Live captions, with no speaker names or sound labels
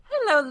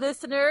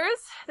listeners.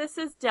 This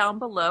is Down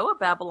Below, a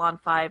Babylon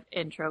 5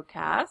 intro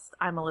cast.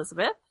 I'm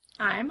Elizabeth.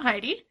 I'm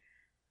Heidi.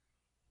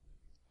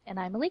 And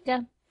I'm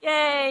Malika.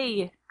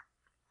 Yay!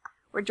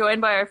 We're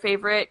joined by our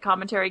favorite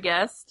commentary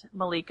guest,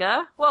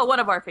 Malika. Well, one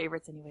of our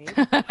favorites anyways.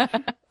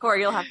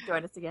 Corey, you'll have to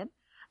join us again.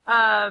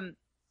 And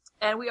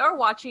we are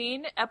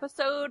watching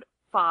episode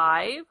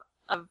 5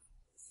 of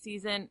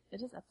season...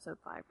 It is episode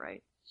 5,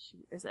 right?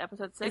 Is it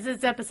episode 6? This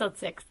is episode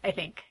 6, I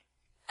think.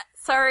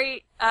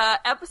 Sorry,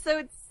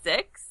 episode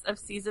 6 of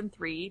season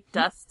 3,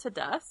 Dust to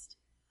Dust.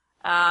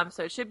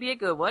 So it should be a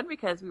good one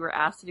because we were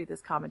asked to do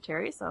this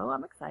commentary, so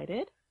I'm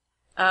excited.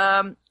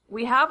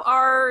 We have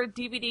our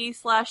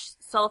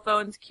DVD/cell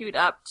phones queued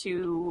up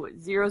to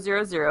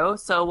 000,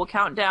 so we'll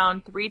count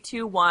down 3,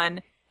 2,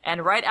 1,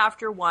 and right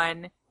after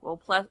 1,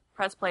 we'll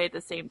press play at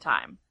the same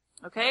time.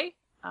 Okay?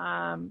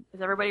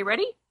 Is everybody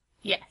ready?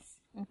 Yes.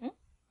 Mm-hmm.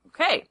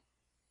 Okay.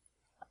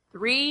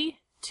 3,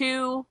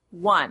 2,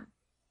 1.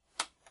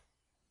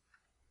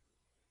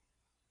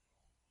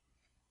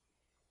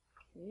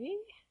 Okay.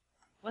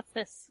 What's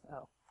this?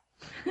 Oh.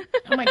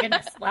 Oh my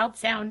goodness, loud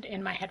sound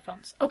in my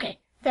headphones. Okay,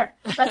 there.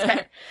 That's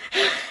better.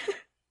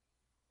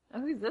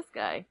 Oh, who's this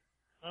guy?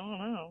 I don't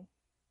know.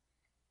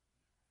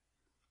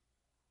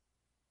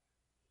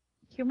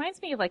 He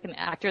reminds me of like an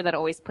actor that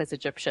always plays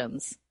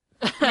Egyptians.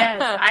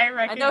 Yes, I I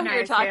recognize know who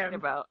you're talking him.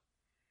 about.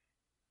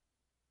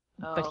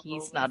 But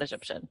he's not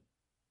Egyptian.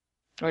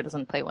 Or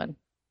doesn't play one.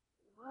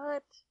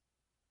 What?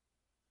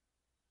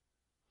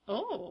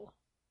 Oh.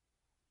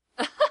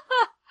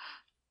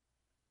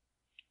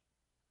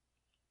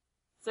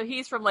 So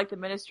he's from like the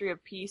Ministry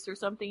of Peace or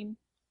something?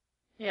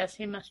 Yes,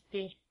 he must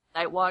be.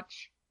 Night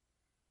Watch?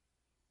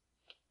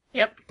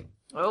 Yep.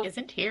 Oh,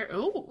 Isn't here.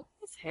 Ooh.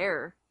 his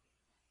hair.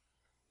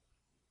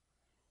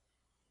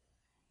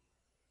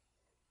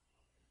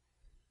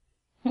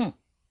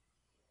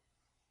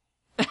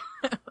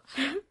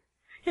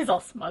 He's all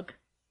smug.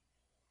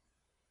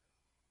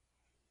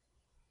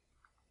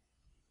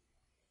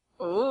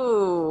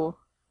 Ooh.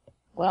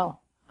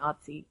 Well.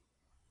 Nazi.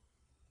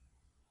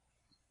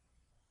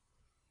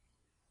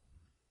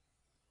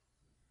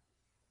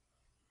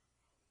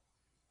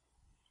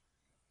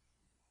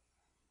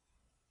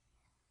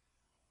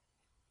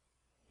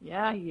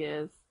 Yeah, he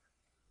is.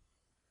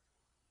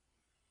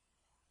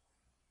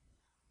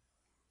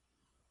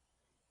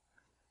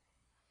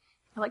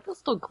 I like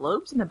those little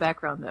globes in the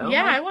background, though.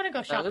 Yeah, Like I want to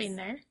go shopping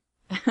there.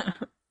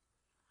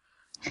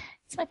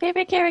 It's my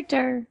favorite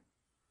character.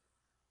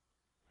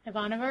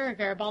 Ivanova or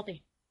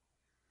Garibaldi?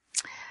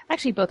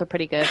 Actually, both are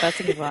pretty good. That's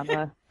a good one.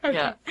 Okay.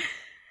 Yeah.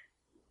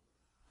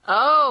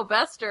 Oh,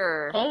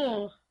 Bester.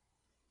 Oh.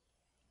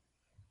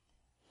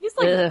 He's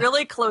like Ugh.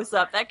 really close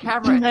up. That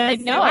camera. I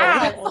know.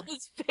 Wow.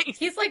 His face.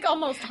 He's like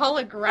almost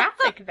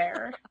holographic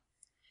there.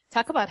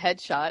 Talk about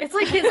headshot. It's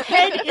like his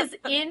head is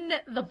in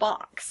the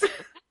box.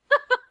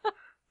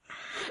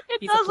 It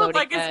He's a does look floating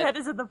like his head. head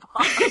is in the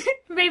box.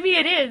 Maybe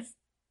it is.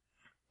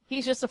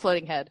 He's just a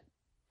floating head.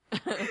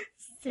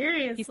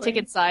 Seriously. He's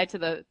taken side to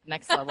the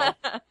next level.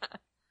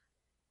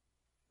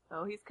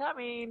 Oh, he's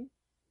coming.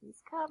 He's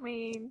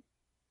coming.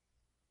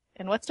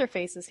 And what's her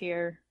face is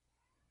here?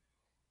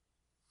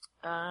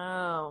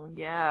 Oh,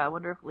 yeah. I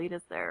wonder if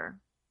Lita's there.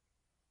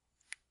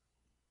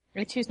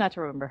 I choose not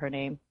to remember her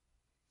name.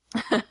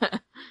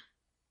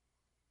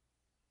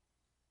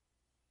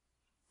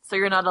 So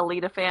you're not a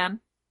Lita fan?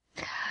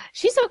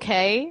 She's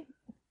okay.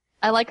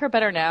 I like her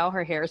better now.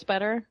 Her hair's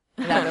better.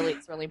 And that really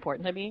is really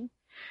important to me.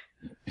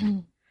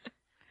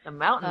 The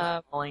mountain's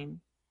Uh, falling.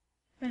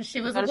 And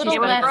she was How a does she little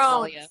get with less,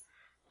 Thrones?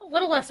 a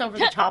little less over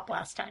the top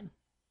last time.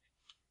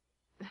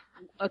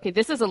 Okay,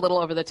 this is a little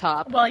over the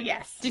top. Well,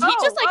 yes. Did he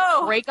Oh, just like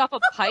whoa. break off a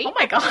pipe? Oh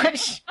my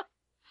gosh.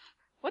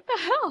 What the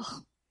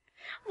hell?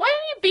 Why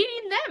are you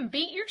beating them?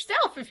 Beat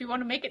yourself if you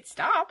want to make it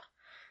stop.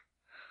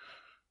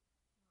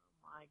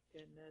 My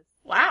goodness.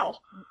 Wow.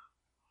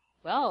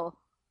 Well,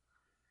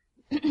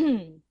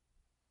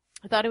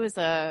 I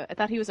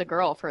thought he was a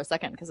girl for a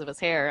second because of his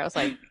hair. I was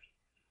like,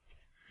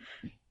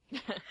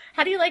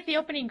 How do you like the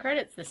opening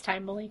credits this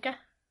time, Malika?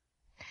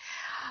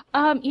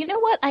 you know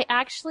what?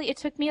 It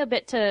took me a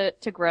bit to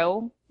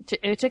grow.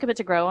 It took a bit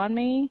to grow on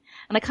me,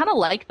 and I kind of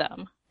like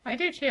them. I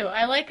do too.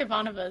 I like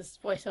Ivanova's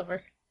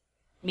voiceover.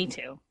 Me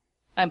too.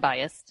 I'm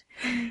biased.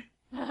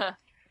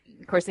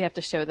 Of course, they have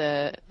to show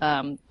the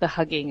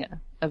hugging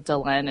of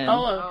Delenn and Oh,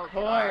 Oh, of God,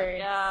 course.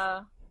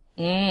 yeah.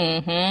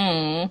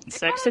 mm-hmm.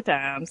 Sexy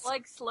times.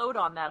 Like slowed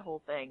on that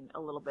whole thing a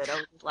little bit.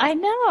 I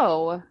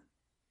know.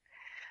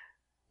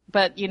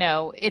 But, you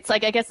know, it's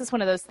like, I guess it's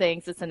one of those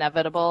things, it's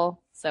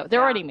inevitable. So, they're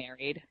Yeah. already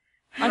married.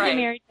 Aren't Right. they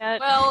married yet?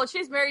 Well,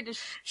 she's married to.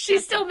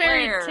 She's still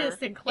married to it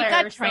Sinclair,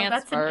 got so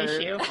that's an transferred.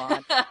 issue. Come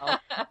on now.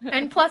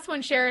 And plus,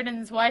 when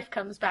Sheridan's wife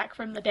comes back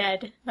from the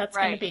dead, that's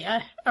going Right. to be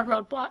a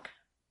roadblock.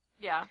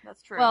 Yeah,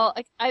 that's true. Well,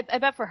 I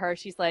bet for her,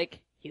 she's like,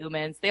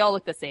 humans, they all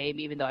look the same,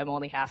 even though I'm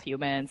only half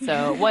human.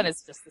 So, one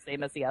is just the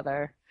same as the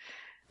other.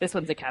 This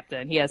one's a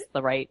captain. He has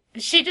the right.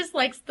 She just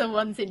likes the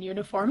ones in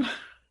uniform.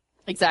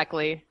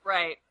 Exactly.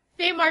 right.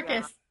 Hey,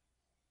 Marcus.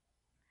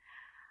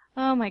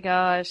 Oh my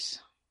gosh.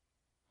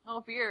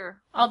 Oh, Beer.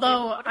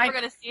 Although we're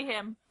gonna see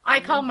him. I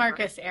call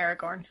Marcus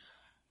Aragorn.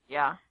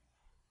 Yeah.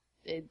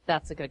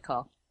 That's a good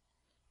call.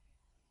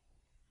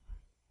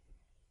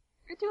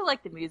 I do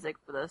like the music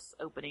for this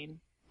opening.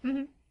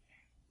 Mm-hmm.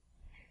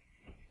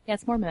 Yeah,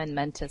 it's more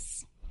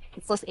momentous.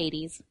 It's less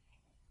 80s.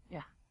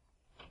 Yeah.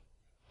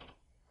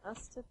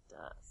 Dust to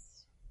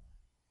dust.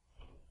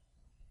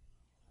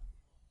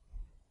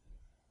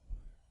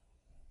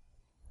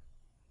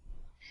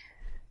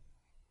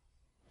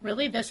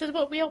 Really? This is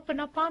what we open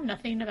up on?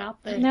 Nothing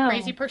about the No.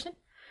 crazy person?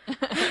 Of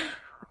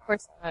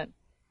course not.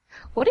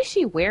 What is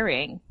she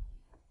wearing?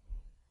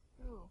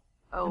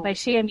 Oh. And by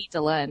she, I mean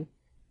Delenn.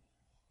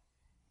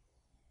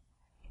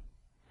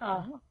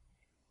 Oh,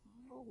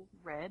 Oh,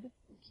 red.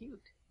 Cute.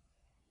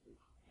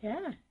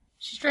 yeah.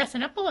 She's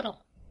dressing up a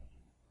little.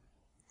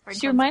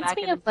 She reminds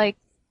me of like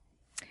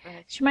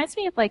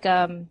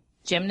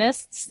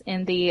gymnasts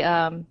in the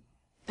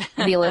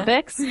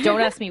Olympics.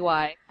 Don't ask me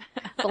why.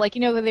 But like,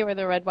 you know, they were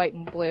the red, white,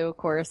 and blue, of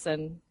course,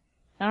 and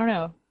I don't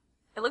know.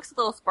 It looks a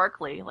little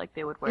sparkly, like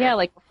they would wear. Yeah,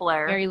 like a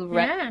flare. Mary Lou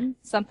Retton,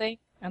 something.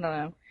 I don't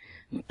know.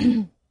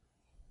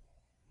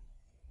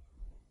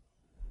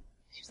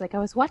 She was like, I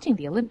was watching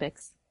the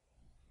Olympics.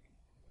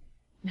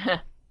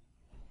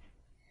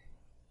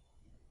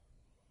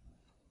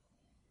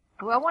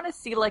 Oh, I want to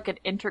see like an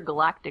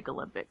intergalactic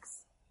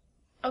Olympics.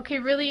 Okay,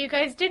 really, you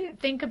guys didn't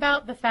think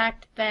about the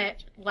fact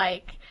that,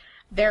 like,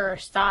 there are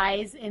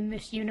spies in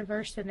this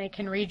universe and they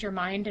can read your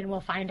mind and will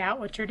find out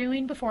what you're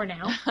doing before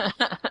now?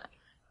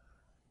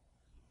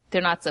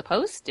 They're not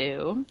supposed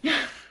to.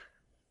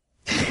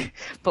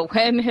 But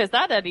when has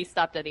that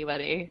stopped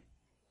anybody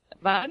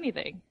about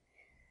anything?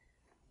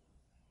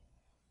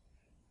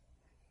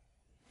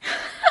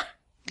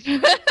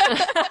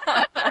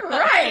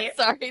 Right.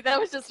 Sorry, that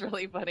was just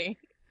really funny.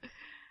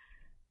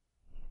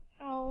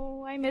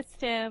 Oh, I missed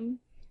him.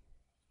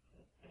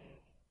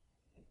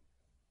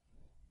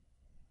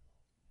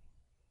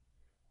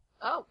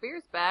 Oh,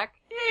 Beer's back.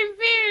 Hey,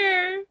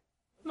 Veer!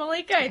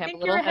 Malika, I I'm think a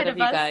little you're ahead of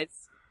you us. guys.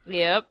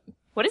 Yep.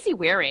 What is he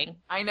wearing?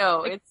 I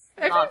know, it's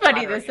not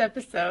Everybody flattering. this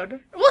episode.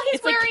 Well, he's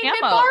It's like wearing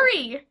camo.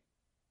 Minbari.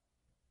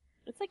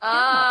 It's like camo.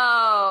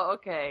 Oh,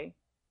 okay.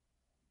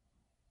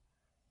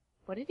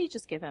 What did he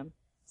just give him?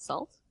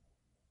 Salt?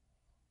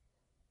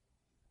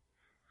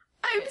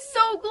 I'm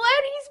so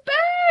glad he's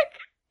back!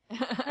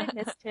 I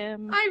missed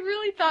him. I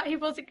really thought he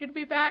wasn't going to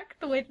be back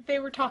the way that they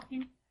were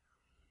talking.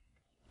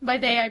 By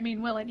they, I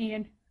mean Will and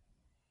Ian.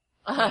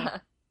 Well,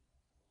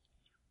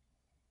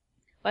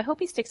 I hope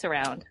he sticks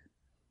around.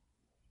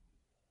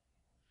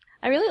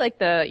 I really like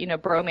the,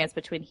 bromance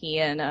between he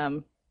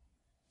and,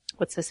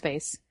 what's his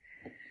face?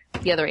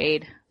 The other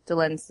aide.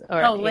 Delenn's,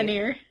 or Oh, aide.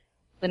 Lanier.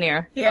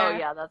 Lanier. Yeah. Oh,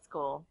 yeah, that's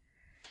cool.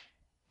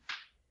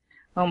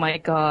 Oh my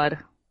god.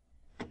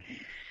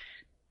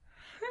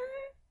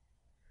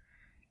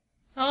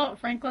 Oh,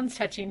 Franklin's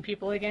touching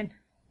people again.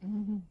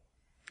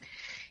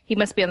 He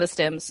must be on the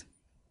stems.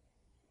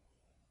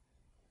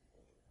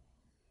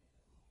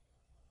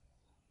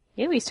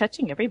 Yeah, he's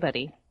touching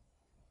everybody.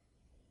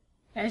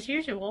 As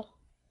usual.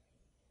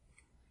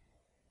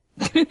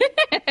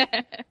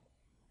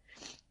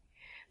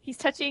 He's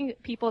touching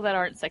people that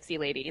aren't sexy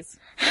ladies.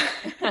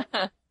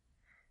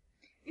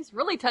 He's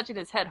really touching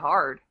his head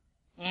hard.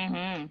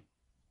 Mm-hmm.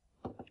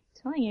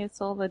 Telling you,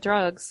 it's all the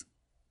drugs.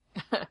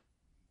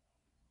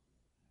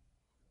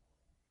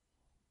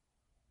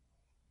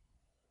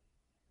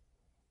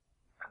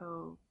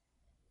 Oh.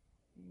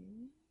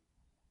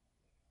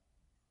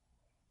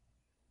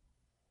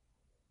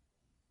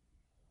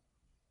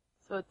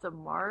 So it's a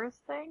Mars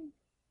thing?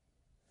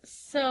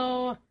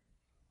 So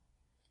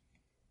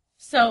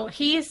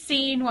he's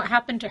seen what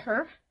happened to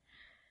her?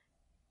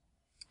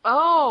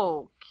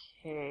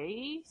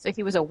 Okay. So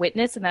he was a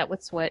witness, and that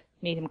was what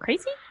made him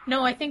crazy?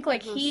 No, I think,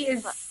 like, he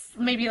is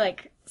maybe,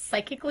 like,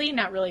 psychically,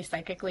 not really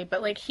psychically,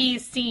 but, like,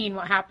 he's seen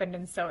what happened,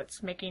 and so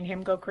it's making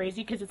him go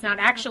crazy because it's not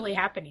actually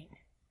happening.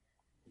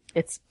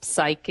 It's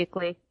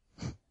psychically.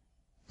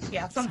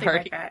 Yeah, something Sorry.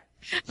 like that.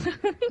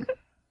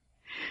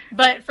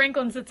 But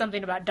Franklin said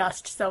something about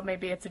dust, so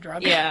maybe it's a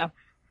drug. Yeah.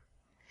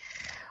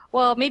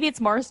 Well, maybe it's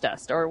Mars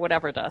dust, or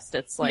whatever dust.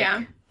 It's like,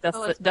 Yeah. dust,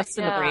 Oh, it's dust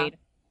in the yeah. braid.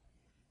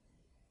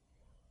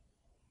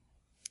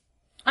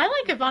 I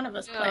like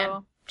Ivanova's Yeah.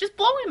 plan. Just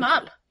blow him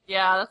up.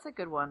 Yeah, that's a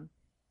good one.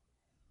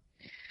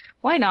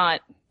 Why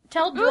not?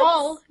 Tell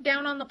Droll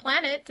down on the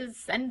planet to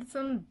send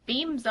some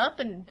beams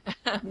up and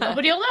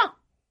nobody will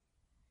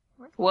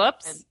know.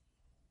 Whoops.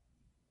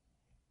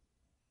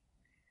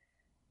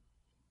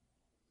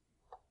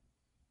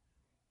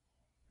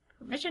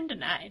 Permission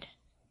denied.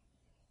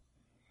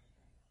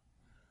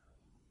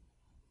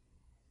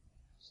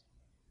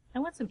 I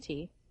want some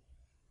tea.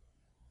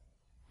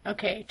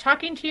 Okay,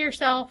 talking to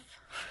yourself.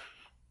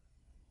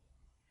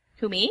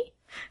 Who, me?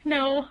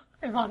 No,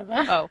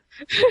 Ivanova. Oh.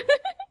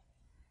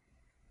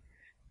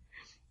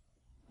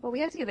 Well, we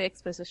have to get the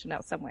exposition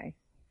out some way.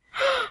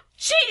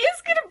 She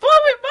is gonna blow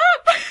him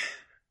up!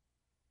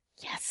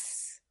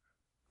 Yes.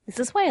 This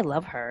is why I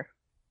love her.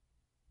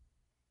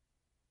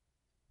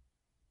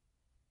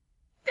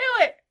 Do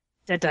it!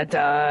 Dun dun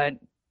dun.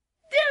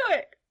 do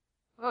it!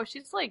 Oh,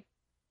 she's like,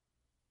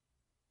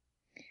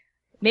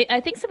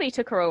 I think somebody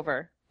took her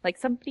over. Like,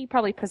 somebody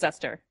probably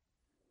possessed her.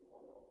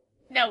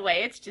 No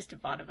way, it's just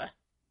Ivanova.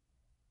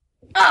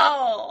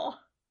 Oh!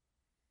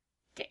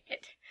 Dang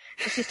it.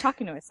 But she's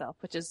talking to herself,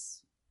 which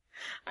is...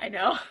 I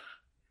know.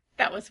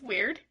 That was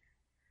weird.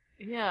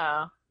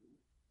 yeah.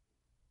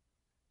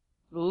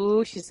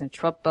 Ooh, she's in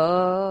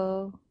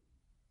trouble.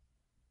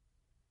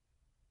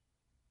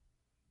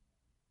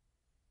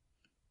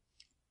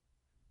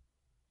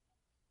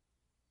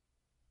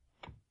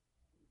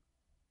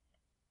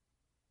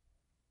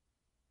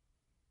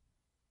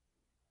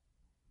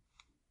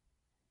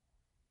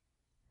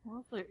 Well,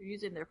 if they're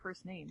using their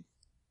first names.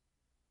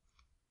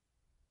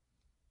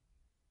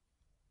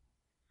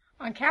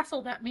 On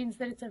Castle, that means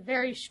that it's a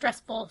very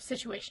stressful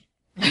situation.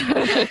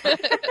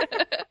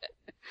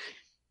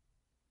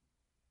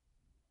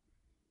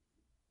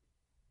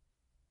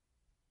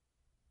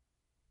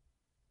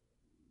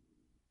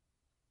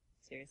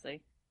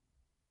 Seriously.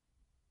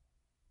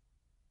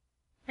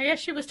 I guess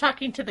she was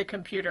talking to the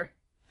computer.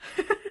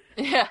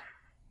 Yeah.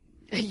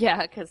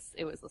 Yeah, because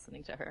it was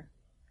listening to her.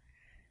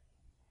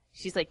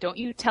 She's like, don't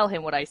you tell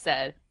him what I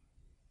said.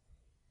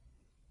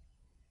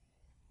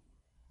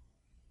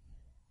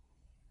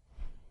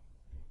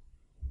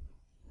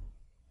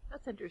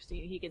 That's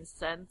interesting. He can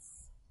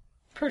sense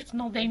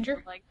Personal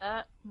danger. like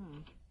that.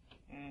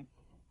 Mm.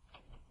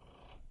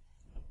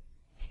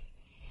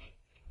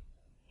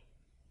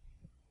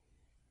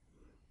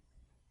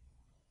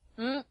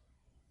 Hmm.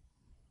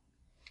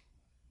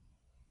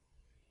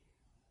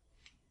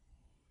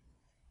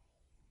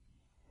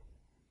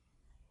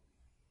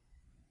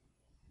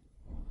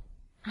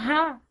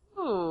 Huh.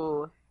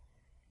 Ooh.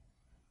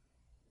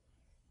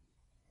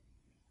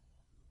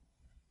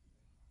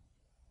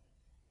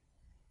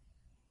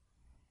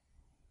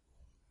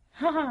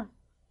 Huh.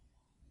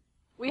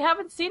 We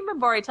haven't seen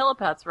Minbari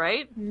telepaths,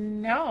 right?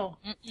 No.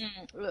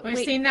 Mm-mm. We've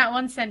Wait, seen that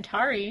one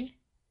Centauri.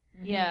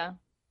 Yeah.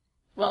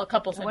 Well, a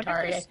couple I wonder if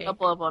Centauri, I there's A think.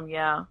 couple of them,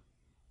 yeah.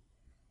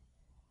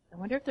 I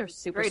wonder if they're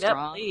super Straight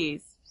strong. up,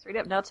 please. Straight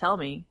up, now tell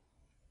me.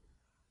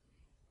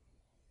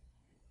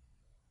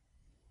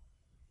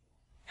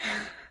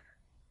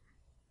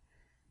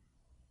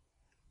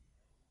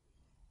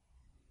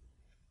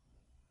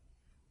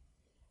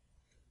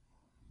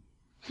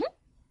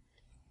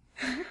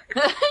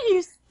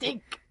 You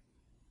stink.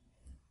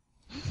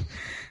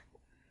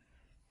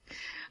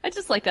 I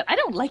just like that. I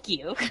don't like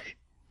you.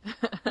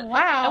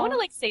 Wow. I want to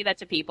like say that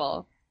to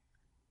people.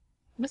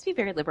 It must be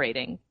very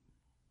liberating.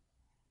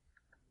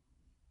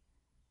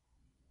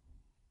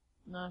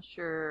 Not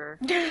sure.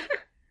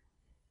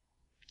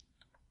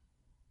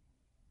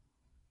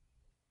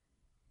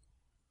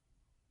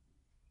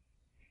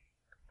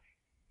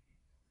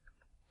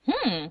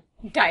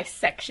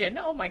 Dissection.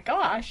 Oh my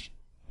gosh.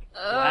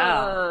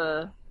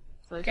 Wow.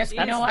 So Guess we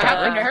she's, know what dark.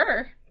 happened to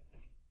her.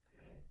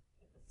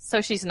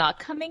 So she's not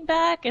coming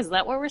back? Is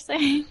that what we're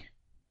saying?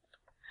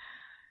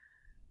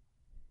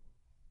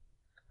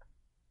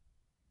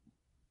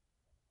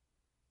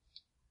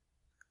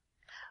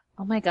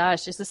 Oh my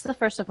gosh, is this the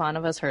first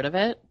Ivanova's heard of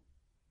it?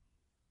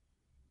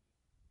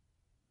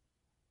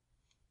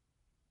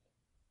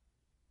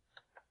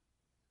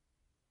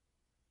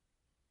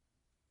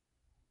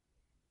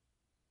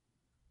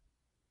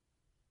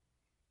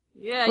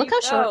 Yeah, Look you how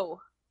short-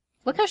 go.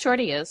 Look how short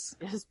he is.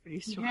 It's pretty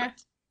short. Yeah.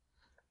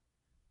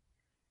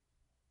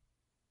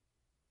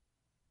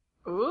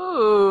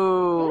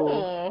 Ooh.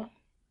 Ooh.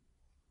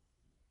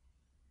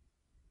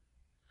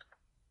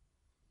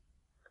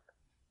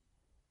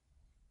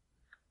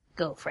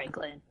 Go,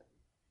 Franklin.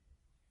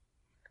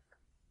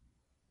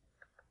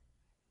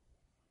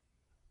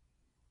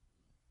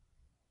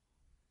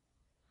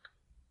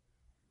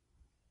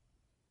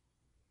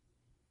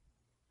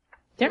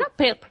 They're not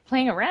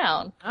playing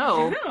around.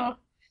 Oh. Oh.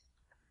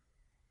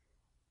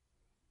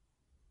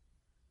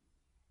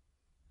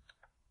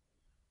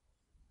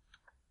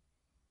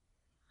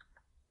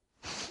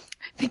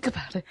 Think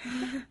about it.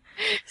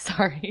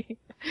 Sorry.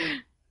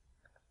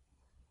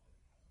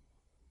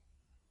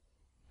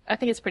 I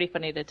think it's pretty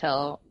funny to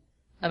tell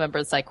a member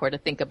of the Psych Corps to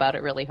think about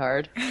it really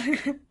hard.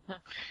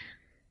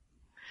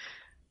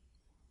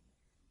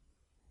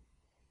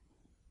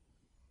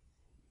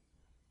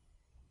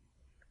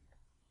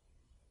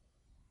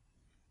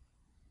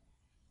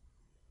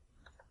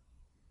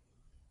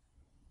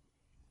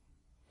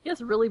 He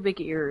has really big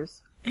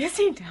ears. Yes,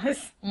 he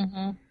does.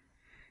 Mm-hmm.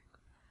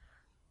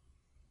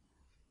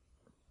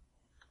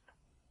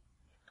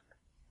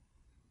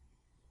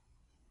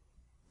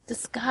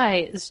 This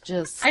guy is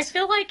just... I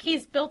feel like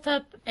he's built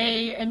up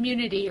a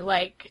immunity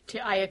like to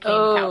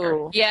iocane powder.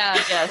 Oh. Yeah,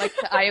 Yes. like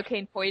the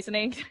iocane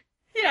poisoning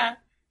Yeah.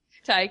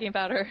 to iocane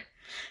powder.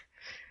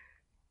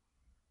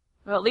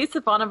 Well, at least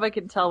Ivanova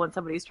can tell when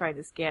somebody's trying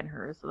to scan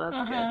her, so that's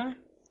Uh-huh.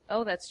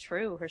 Oh, that's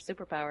true. Her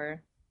superpower.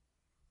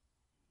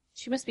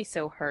 She must be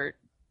so hurt.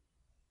 good.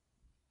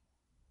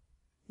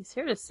 He's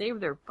here to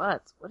save their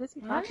butts. What is he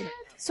talking about?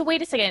 So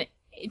wait a second.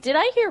 Did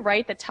I hear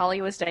right that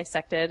Talia was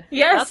dissected?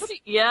 Yes.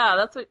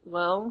 That's what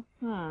well,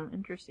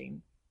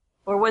 interesting.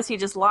 Or was he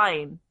just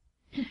lying?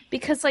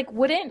 Because, like,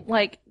 wouldn't,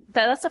 like,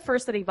 that's the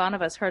first that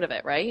Ivanova's heard of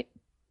it, right?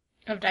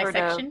 Of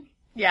dissection?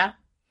 Yeah.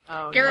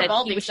 Oh, He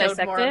Garibaldi was showed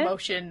more dissected?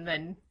 emotion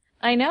than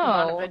I know.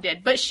 Ivanova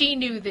did. But she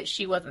knew that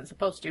she wasn't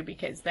supposed to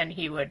because then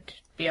he would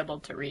be able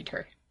to read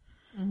her.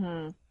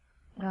 Mm-hmm.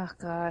 Oh,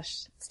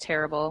 gosh. It's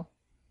terrible.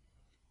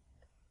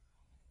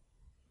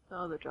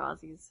 Oh, the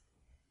Drazies.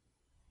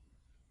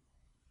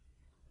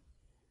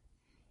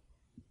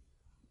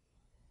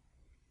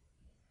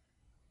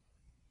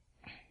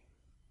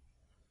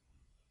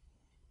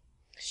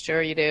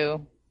 Sure you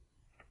do.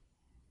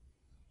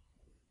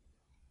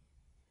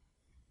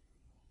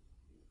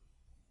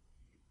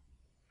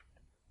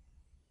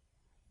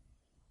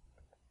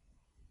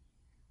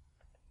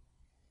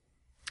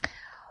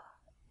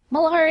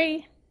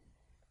 Malari,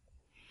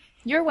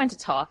 you're when to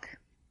talk.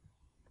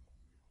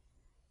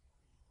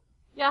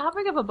 Yeah, how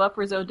big of a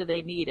buffer zone do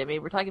they need? I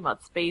mean, we're talking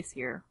about space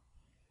here.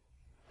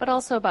 But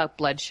also about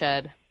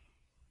bloodshed.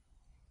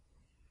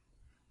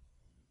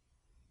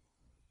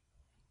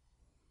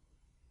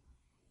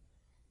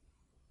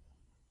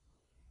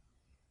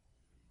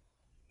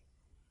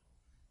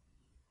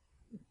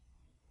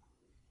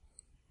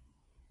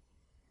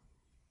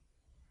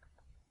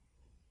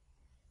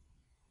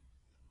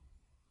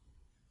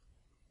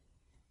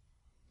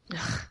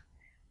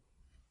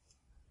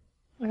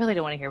 I really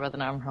don't want to hear about the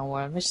Navajo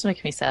War. It just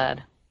makes me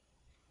sad.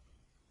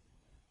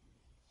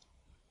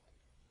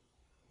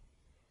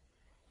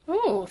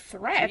 Ooh,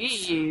 threats.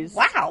 Jeez.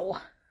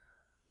 Wow.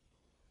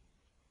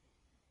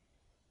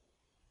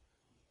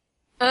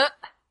 Uh.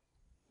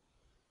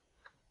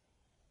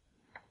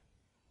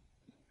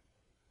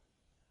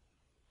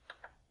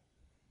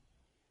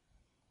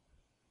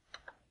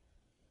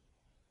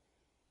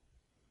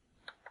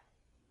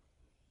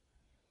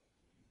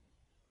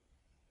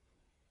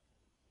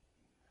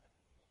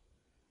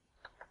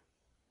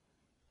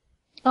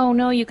 Oh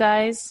no, you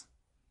guys.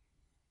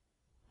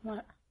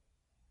 What?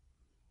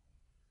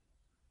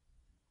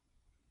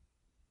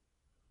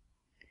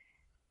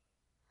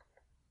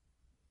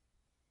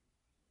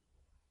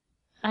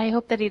 I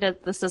hope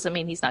that this doesn't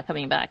mean he's not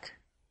coming back.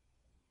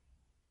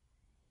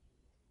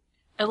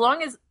 As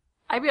long as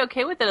I'd be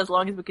okay with it, as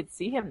long as we could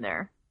see him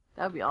there.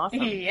 That would be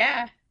awesome.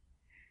 Yeah.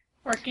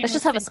 Working Let's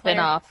with just have a Sinclair.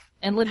 spin-off,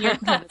 and Lydia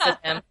can visit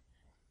him.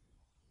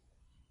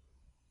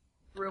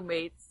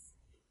 Roommates.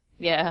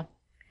 Yeah.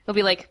 It'll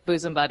be like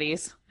bosom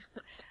buddies.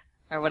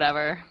 Or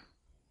whatever.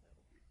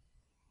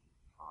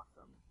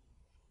 Awesome.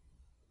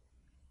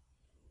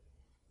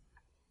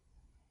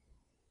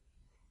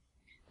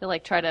 They'll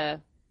like try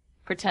to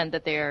pretend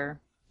that they're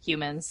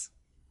humans.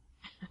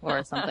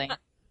 Or something.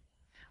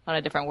 On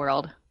a different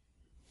world.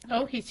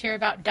 Oh, he's here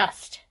about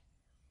dust.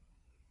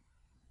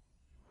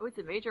 Oh, it's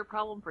a major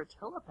problem for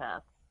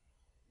telepaths.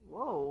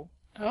 Whoa.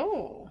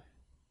 Oh.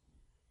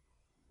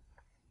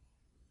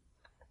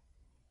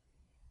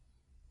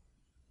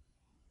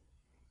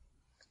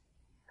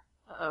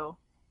 Uh-oh.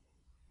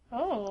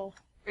 Oh.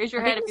 Raise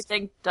your I hand think if you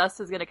think dust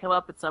is going to come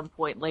up at some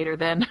point later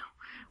then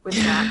with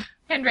that.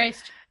 Hand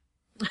raised.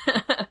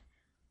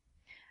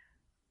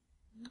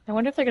 I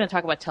wonder if they're going to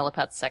talk about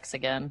telepath sex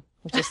again.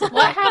 Which is What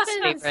my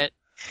happens? favorite.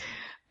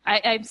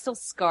 I'm still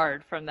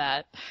scarred from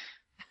that.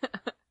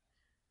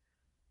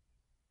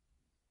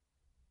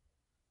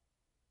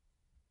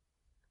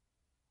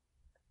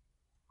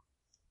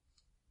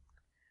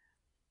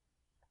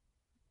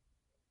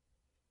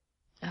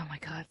 Oh my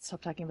god,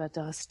 stop talking about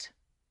dust.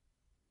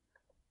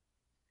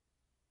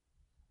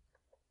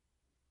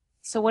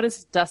 So what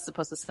is dust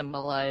supposed to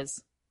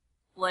symbolize?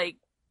 Like,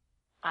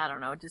 I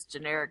don't know, just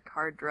generic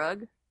hard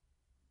drug?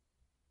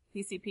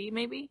 PCP,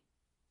 maybe?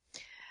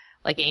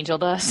 Like angel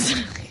dust?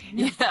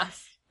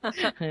 Yes.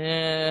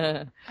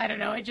 I don't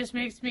know. It just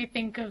makes me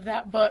think of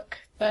that book,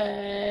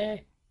 the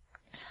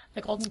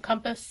Golden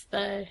Compass,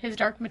 His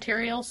Dark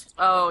Materials.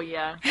 Oh,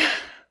 yeah. I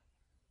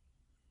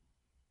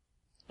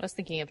was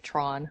thinking of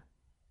Tron.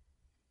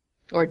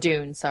 Or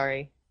Dune,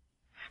 sorry.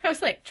 I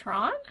was like,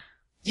 Tron?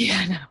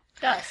 Yeah, no.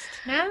 Dust.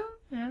 No?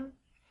 No.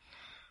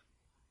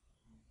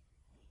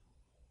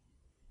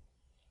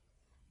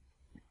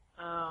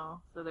 Oh,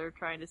 so they're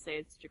trying to say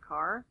it's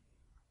Jakar?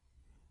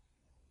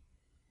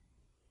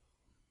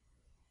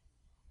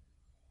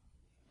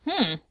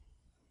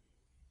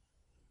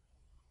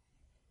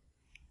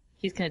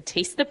 He's gonna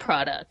taste the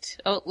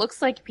product. Oh, it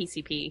looks like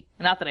PCP.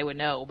 Not that I would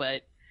know,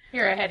 but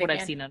You're ahead what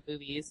again. I've seen on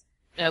movies.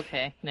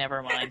 Okay,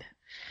 never mind.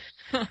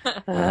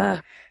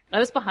 I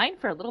was behind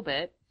for a little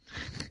bit.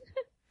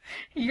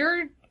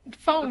 Your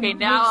phone Okay,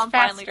 now moves I'm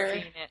finally faster.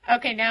 seeing it.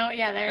 Okay, now,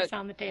 yeah, there it's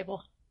on the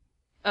table.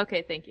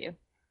 Okay, thank you.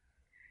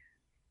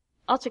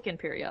 I'll check in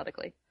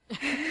periodically.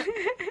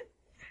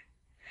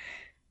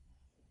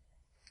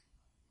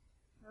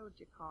 Oh,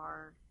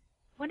 Jakar.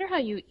 Wonder how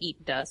you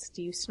eat dust.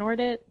 Do you snort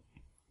it?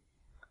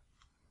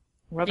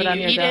 Rub Do it on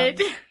you your eat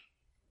gums? it?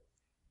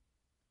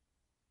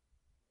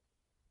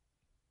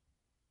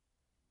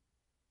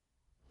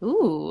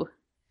 Ooh.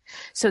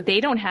 So they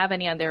don't have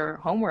any on their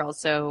homeworld,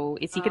 so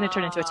is he going to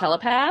turn into a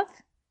telepath?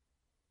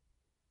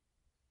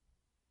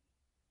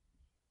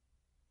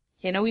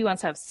 You know, he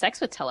wants to have sex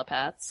with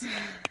telepaths.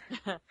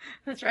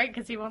 That's right,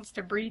 because he wants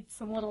to breed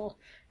some little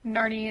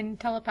Narnian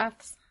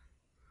telepaths.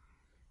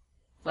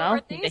 Well,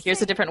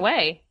 here's a different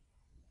way.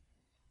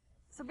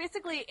 So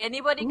basically,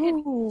 anybody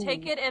could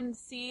take it and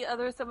see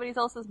somebody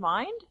else's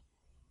mind?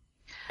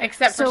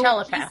 Except for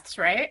telepaths,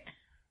 right?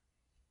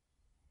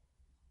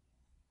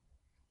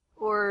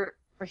 Or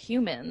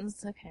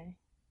humans, okay.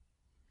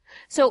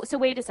 So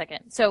wait a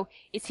second. So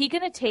is he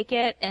gonna take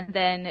it and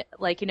then,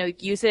 like, you know,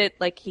 use it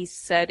like he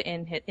said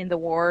in the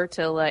war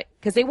to, like,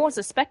 because they won't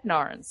suspect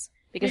Narns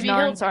because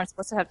Narns aren't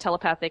supposed to have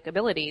telepathic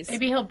abilities.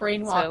 Maybe he'll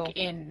brainwalk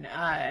in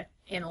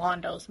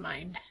Londo's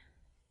mind.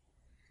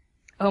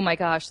 Oh my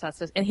gosh,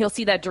 and he'll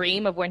see that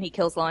dream of when he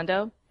kills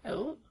Londo.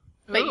 Oh,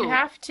 but you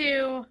have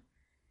to.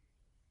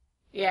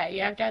 Yeah,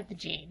 you have to have the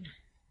gene.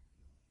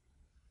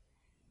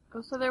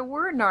 Oh, so there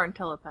were Narn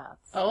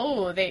telepaths.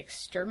 Oh, they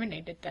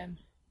exterminated them.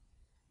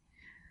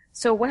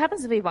 So what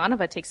happens if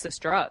Ivanova takes this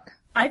drug?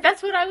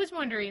 That's what I was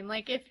wondering.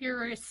 Like, if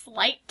you're a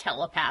slight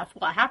telepath,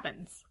 what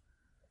happens?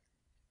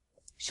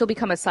 She'll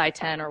become a Psi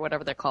 10 or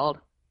whatever they're called.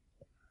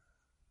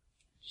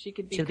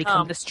 She'll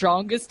become the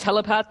strongest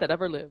telepath that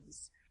ever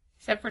lives.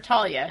 Except for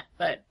Talia,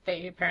 but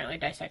they apparently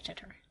dissected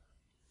her.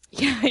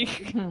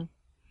 Yeah.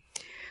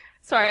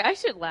 Sorry, I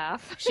should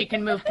laugh. She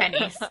can move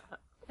pennies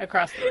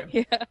across the room.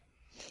 Yeah.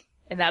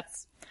 And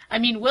that's... I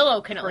mean,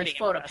 Willow can at least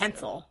float a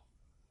pencil.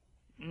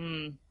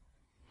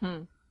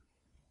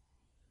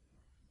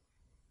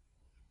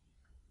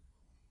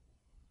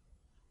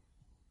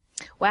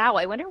 Wow,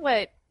 I wonder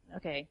what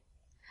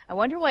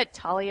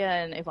Talia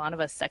and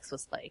Ivanova's sex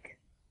was like.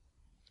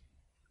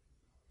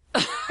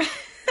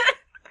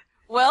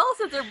 Well,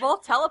 since they're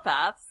both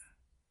telepaths.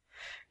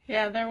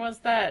 Yeah, there was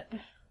that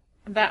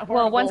horrible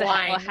well, one's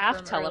line a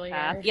half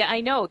telepath. Earlier. Yeah, I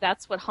know.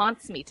 That's what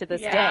haunts me to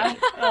this day.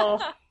 Oh.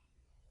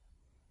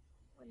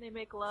 When they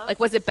make love.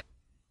 Like, was it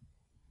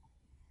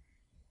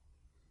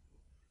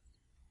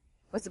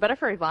better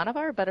for Ivanova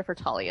or better for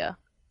Talia?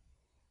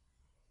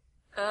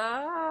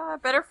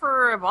 Better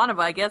for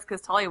Ivanova, I guess,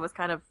 because Talia was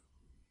kind of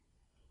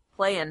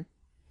playing.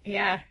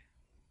 Yeah.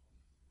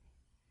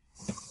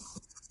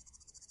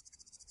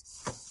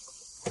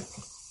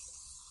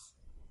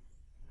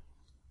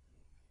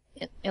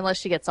 Unless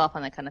she gets off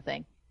on that kind of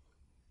thing.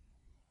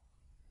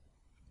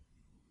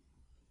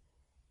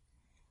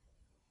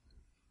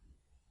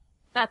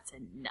 That's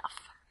enough.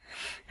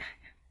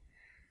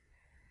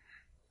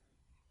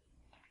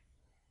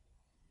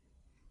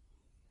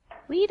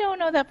 We don't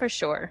know that for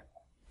sure.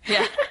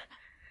 Yeah.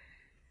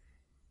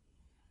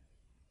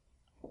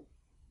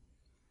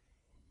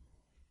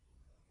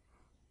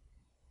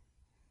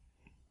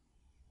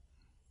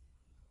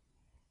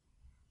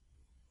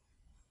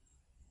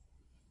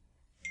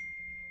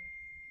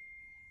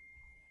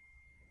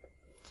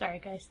 Sorry,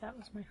 guys, that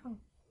was my phone.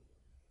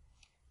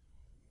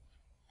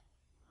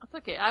 That's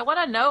okay. I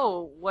want to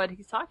know what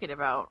he's talking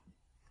about.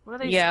 What are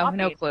they stopping?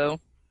 No clue.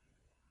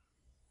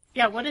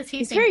 Yeah, what does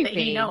he think that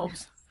he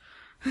knows?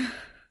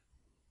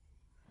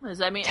 What does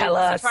that mean? Tell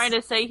Is he us. trying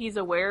to say he's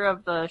aware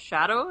of the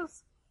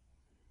shadows?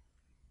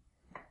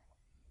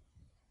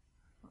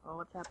 Oh,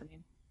 what's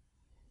happening?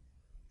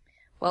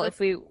 Well,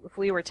 if we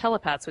were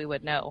telepaths, we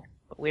would know,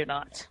 but we're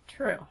not.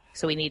 True.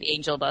 So we need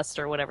angel dust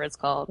or whatever it's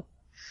called.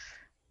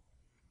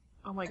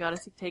 Oh my god,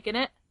 is he taking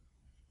it?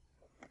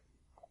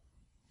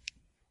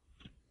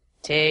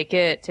 Take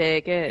it,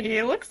 take it.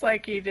 He looks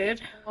like he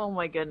did. Oh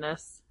my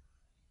goodness.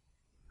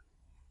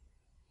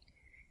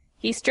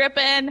 He's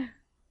tripping.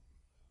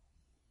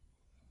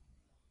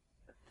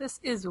 This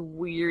is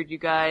weird, you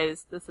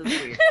guys. This is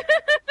weird.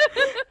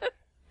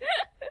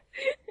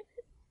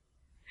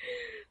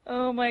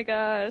 Oh my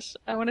gosh.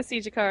 I want to see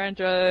Jakar on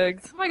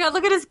drugs. Oh my god,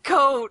 look at his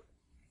coat!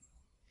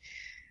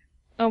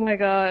 Oh my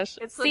gosh.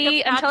 It's like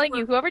see, a I'm telling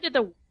you, patchwork. whoever did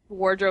the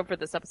wardrobe for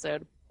this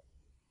episode.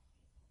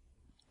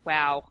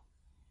 Wow.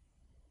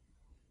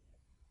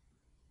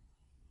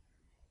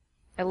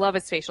 I love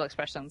his facial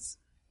expressions.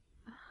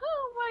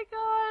 Oh my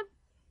god.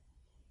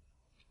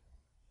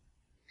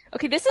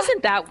 Okay, this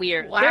isn't that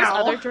weird. Wow. There's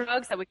other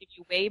drugs that would give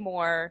you way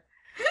more.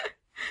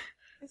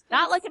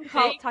 Not like I'm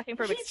talking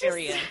from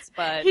experience,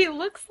 but He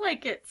looks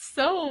like it's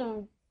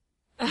so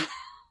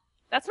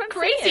that's what I'm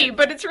crazy, saying.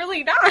 but it's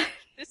really not.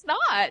 It's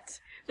not.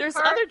 There's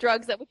other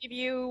drugs that would give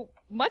you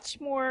much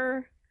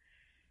more.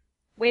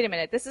 Wait a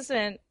minute. This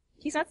isn't.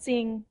 He's not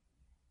seeing.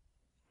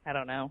 I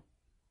don't know.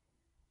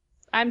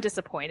 I'm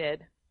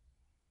disappointed.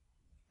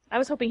 I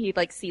was hoping he'd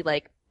see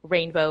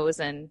rainbows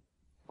and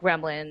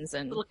gremlins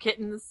and Little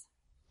kittens.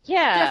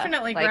 yeah,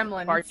 Definitely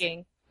gremlins.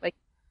 barking, like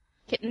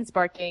kittens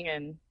barking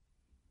and.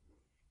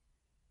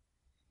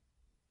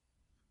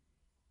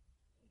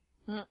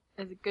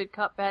 Is it good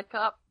cop, bad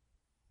cop?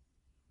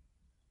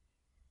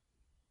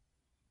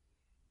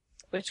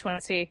 Which one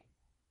is he?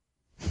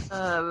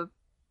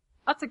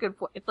 That's a good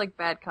point. It's like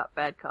bad cop,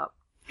 bad cop.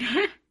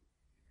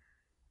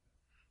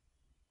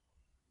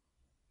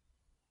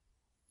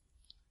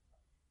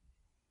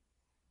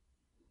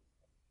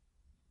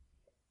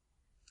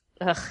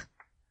 Ugh.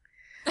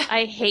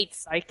 I hate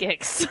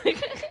psychics.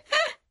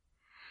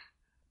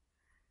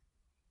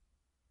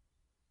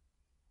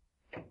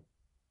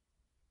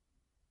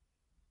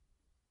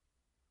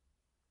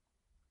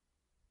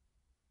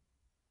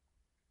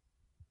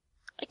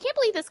 can't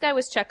believe this guy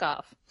was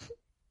Chekhov.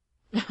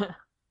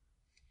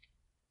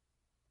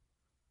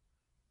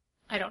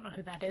 I don't know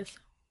who that is.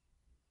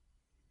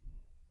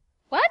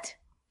 What?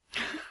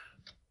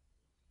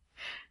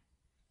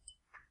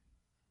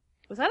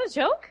 Was that a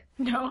joke?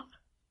 No.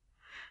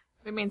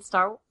 You mean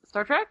Star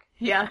Trek?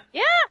 Yeah.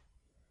 Yeah.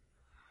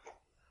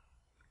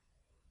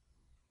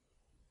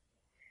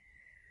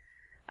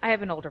 I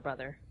have an older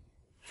brother.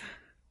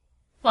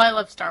 Well, I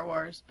love Star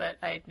Wars, but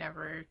I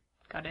never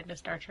got into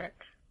Star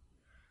Trek.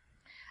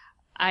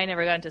 I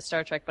never got into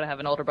Star Trek, but I have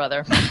an older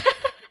brother.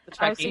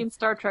 I've seen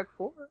Star Trek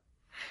 4.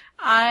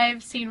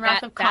 I've seen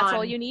Wrath of Khan. That's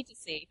all you need to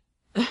see.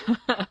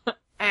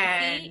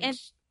 And, See? And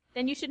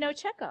then you should know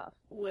Chekhov.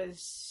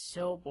 was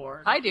so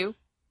bored. I do.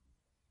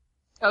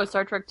 Oh,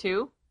 Star Trek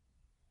 2?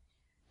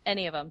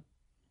 Any of them.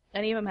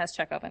 Any of them has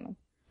Chekhov in them.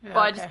 Yeah,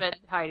 Well, I okay. just meant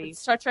Heidi.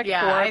 Star Trek 4.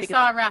 Yeah, I because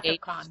saw Wrath age.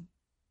 of Khan.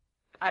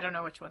 I don't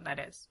know which one that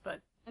is, but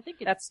I think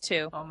That's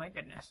 2. oh my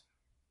goodness.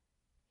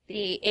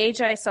 The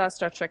age I saw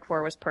Star Trek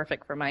 4 was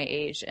perfect for my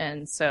age,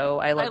 and so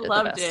I loved it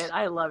the best.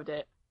 I loved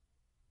it.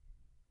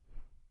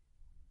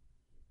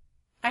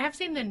 I have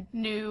seen the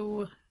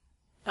new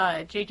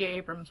J.J.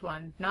 Abrams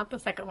one. Not the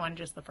second one,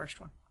 just the first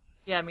one.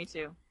 Yeah, me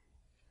too.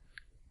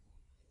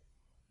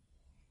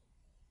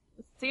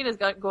 The scene is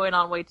going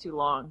on way too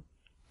long.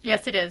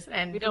 Yes, it is,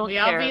 and We don't we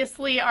care.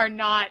 obviously are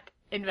not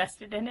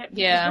invested in it. Because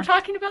Yeah. we're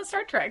talking about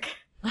Star Trek.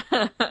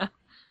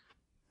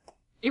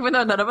 Even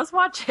though none of us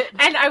watch it.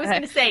 And I was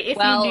going to say, if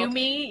Well- you knew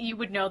me, you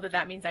would know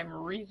that means I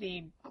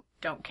really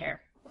don't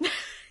care.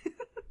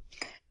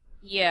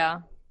 Yeah.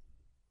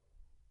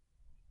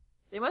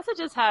 They must have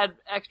just had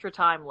extra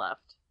time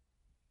left.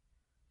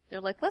 They're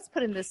like, let's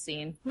put in this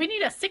scene. We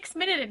need a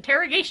 6-minute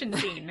interrogation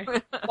scene.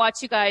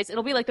 Watch, you guys.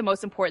 It'll be like the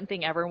most important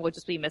thing ever, and we'll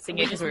just be missing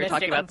it because we were Missed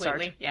talking it about Star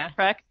completely. Yeah.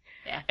 Trek.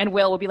 Yeah. And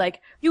Will will be like,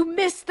 you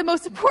missed the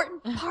most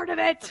important part of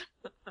it.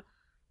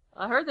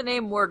 I heard the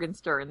name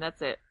Morgenstern,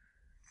 that's it.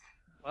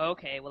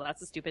 Okay, well,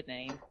 that's a stupid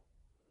name.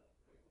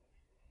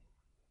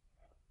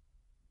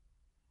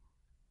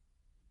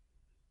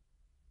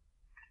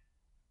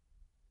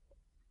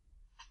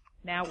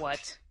 Now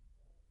what?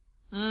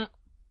 Mm.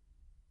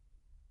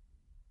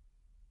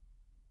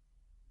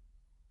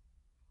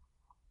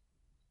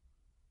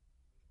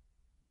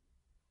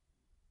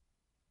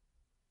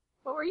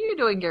 What were you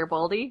doing,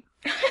 Garibaldi?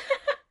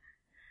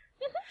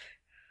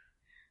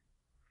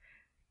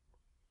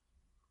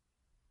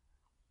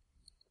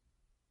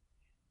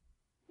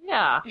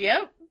 Yeah.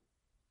 Yep.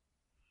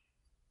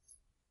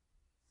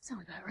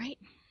 Sounds about right.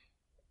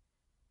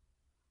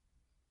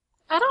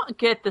 I don't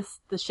get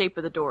the shape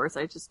of the doors.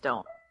 I just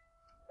don't.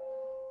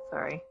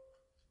 Sorry.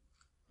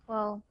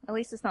 Well, at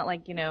least it's not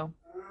like,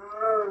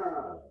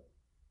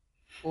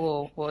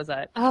 Whoa, what was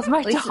that? That was my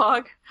At least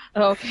dog.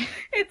 Oh, okay.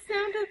 It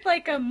sounded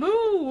like a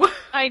moo.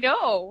 I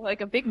know,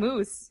 like a big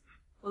moose.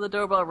 Well, the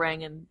doorbell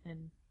rang and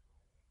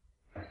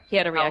He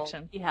had a howled.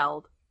 reaction. He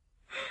howled.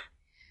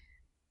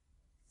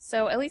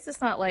 So at least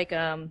it's not like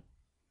Battlestar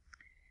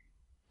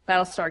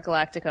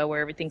Galactica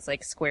where everything's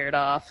like squared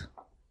off.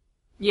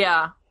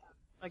 Yeah.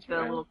 Like the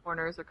True. little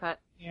corners are cut.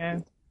 Yeah.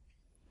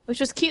 Which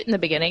was cute in the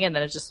beginning, and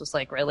then it just was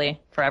like, really?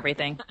 For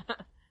everything.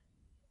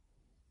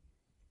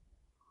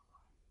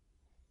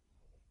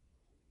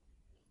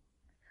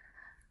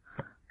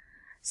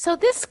 So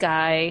this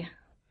guy,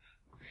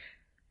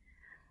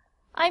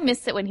 I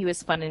missed it when he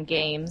was fun in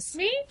games.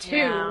 Me too.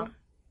 Yeah.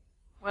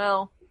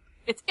 Well,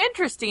 it's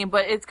interesting,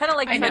 but it's kind of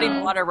like I treading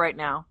know. water right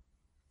now.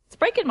 It's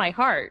breaking my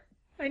heart.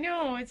 I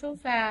know, it's so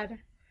sad.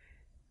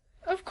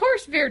 Of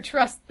course Veer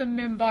trusts the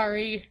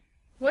Mimbari.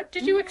 What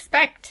did you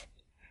expect?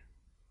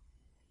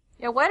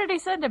 Yeah, why did he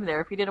send him there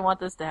if he didn't want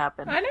this to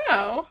happen? I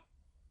know.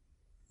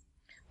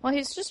 Well,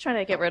 he's just trying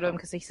to get rid of him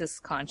because he's his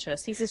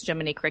conscious. He's his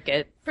Jiminy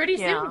Cricket. Pretty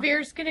Yeah. soon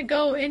Veer's gonna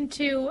go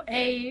into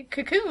a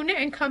cocoon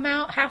and come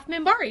out half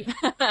Mimbari.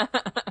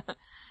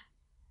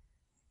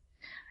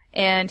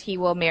 And he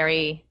will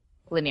marry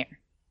Lanier.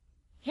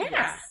 Yeah.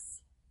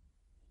 Yes.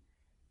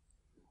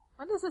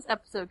 When does this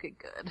episode get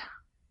good?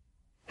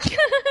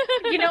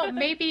 You know,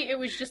 maybe it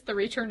was just the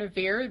return of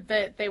Veer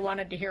that they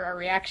wanted to hear our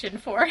reaction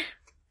for.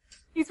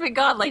 He's been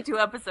gone like 2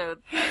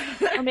 episodes.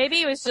 Or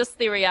maybe it was just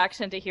the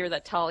reaction to hear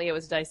that Talia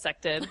was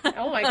dissected.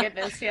 Oh my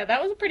goodness, yeah,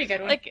 that was a pretty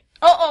good one. Like,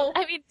 oh!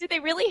 I mean, did they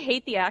really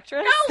hate the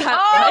actress? No! That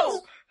Oh!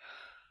 much?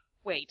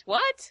 Wait,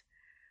 what?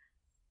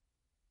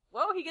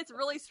 Whoa, he gets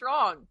really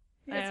strong.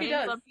 Yes, he he He's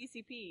does. on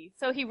PCP.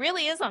 So he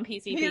really is on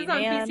PCP, He is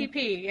on man.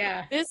 PCP,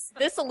 yeah.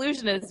 This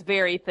illusion is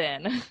very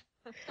thin.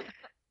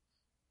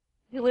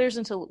 He lives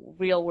into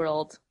real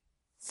world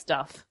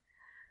stuff.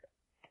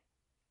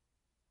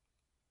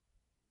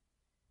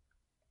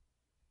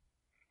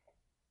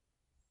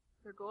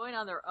 They're going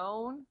on their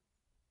own.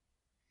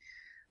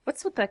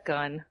 What's with that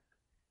gun?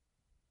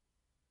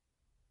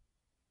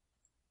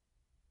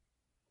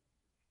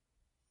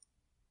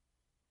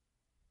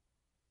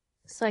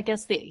 So I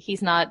guess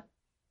he's not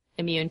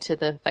immune to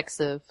the effects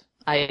of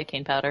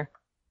iocane powder.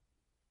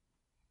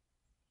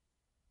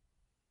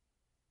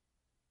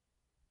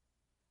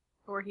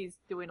 Or he's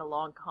doing a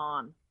long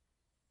con.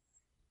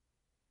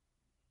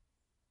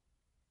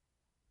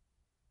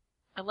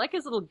 I like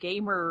his little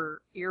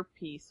gamer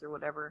earpiece or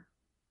whatever.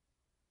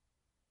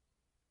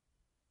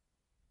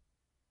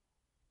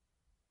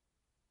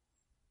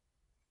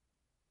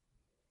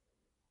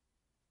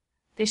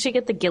 They should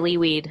get the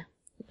gillyweed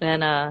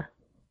and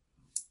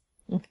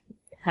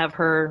have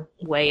her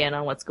weigh in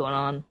on what's going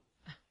on.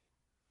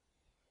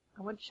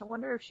 I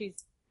wonder if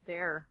she's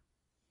there.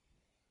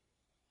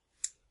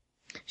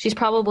 She's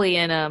probably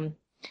in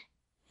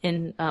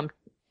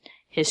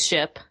his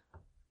ship.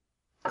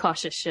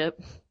 Cautious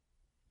ship.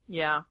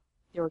 Yeah.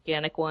 The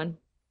organic one.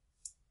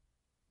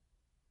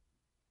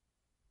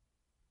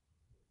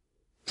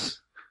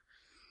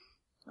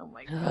 Oh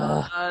my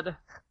god.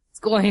 What's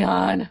going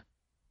on?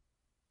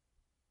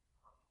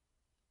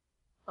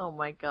 Oh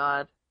my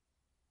god.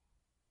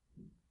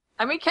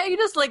 I mean, can't you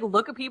just, like,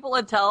 look at people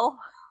and tell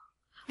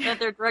that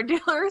they're drug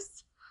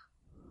dealers?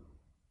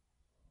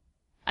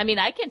 I mean,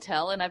 I can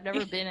tell, and I've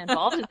never been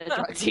involved in a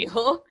drug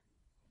deal.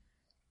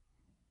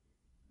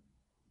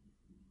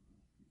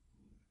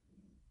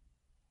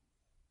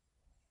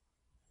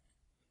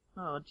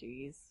 Oh,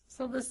 jeez.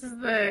 So this is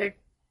the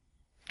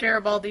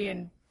Garibaldi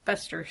and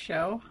Bester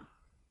show.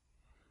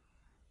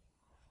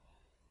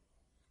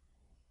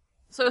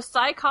 So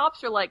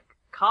Psy-Cops are like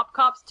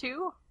cops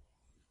too?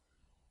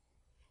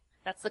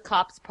 That's the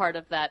cops part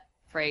of that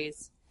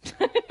phrase.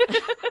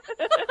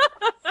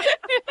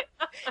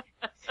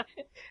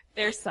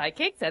 They're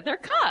psychics and they're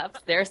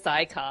cops. They're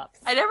psy-cops.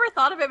 I never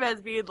thought of him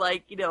as being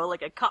like, you know,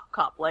 like a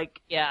cop,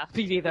 like, Yeah,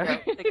 me neither.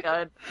 you know, the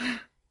gun.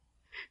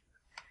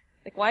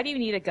 Like, why do you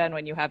need a gun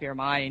when you have your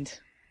mind?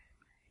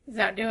 He's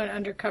out doing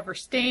undercover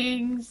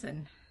stings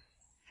and...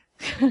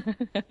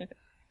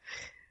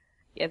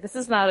 Yeah, this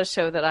is not a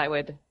show that I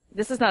would...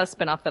 This is not a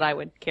spin-off that I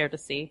would care to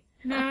see.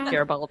 No.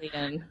 Garibaldi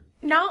and...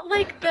 Not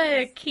like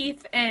the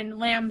Keith and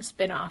Lamb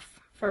spinoff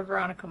for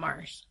Veronica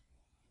Mars.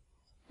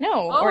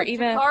 No, Oh, or did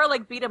even... Jakar,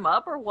 like, beat him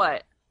up or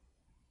what?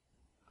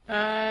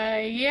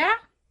 Yeah.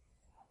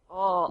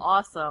 Oh,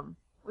 awesome.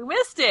 We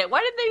missed it. Why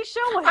didn't they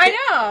show it? I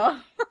know.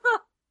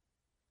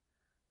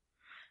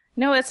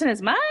 No, it's in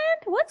his mind?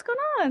 What's going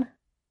on?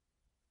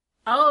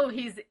 Oh,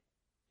 he's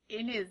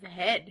in his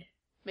head.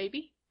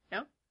 Maybe?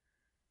 No?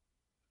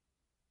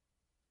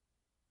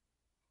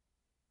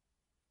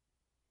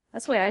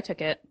 That's the way I took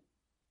it.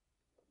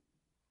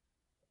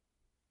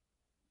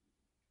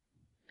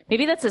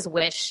 Maybe that's his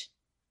wish.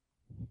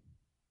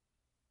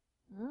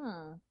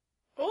 Hmm.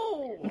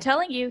 Oh. I'm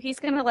telling you, he's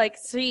gonna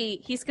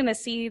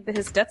see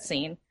his death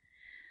scene.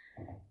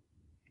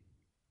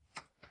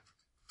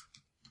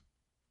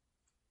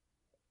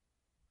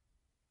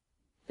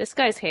 This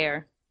guy's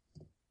hair.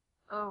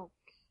 Okay.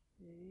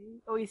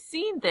 Oh, he's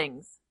seen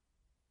things.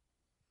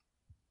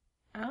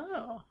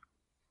 Oh.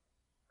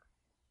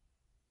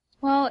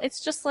 Well, it's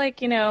just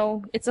like,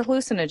 it's a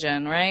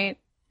hallucinogen, right?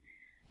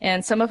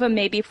 And some of them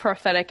may be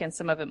prophetic and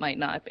some of it might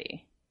not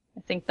be.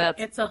 I think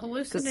that's... It's a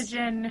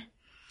hallucinogen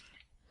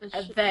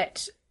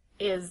that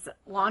is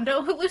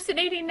Londo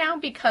hallucinating now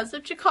because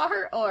of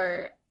Jakar,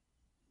 or...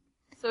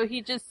 So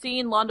he just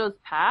seen Londo's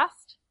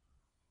past?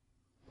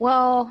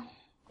 Well,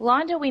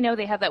 Londo, we know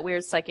they have that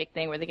weird psychic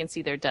thing where they can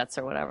see their deaths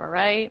or whatever,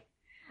 right?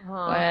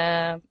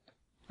 Huh.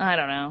 I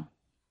don't know.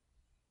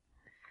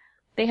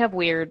 They have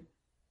weird...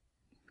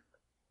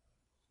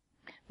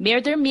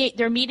 They're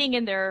meeting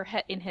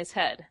in his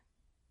head.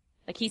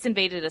 Like, he's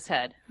invaded his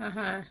head.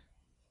 Uh-huh.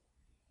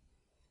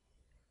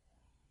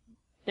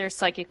 They're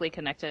psychically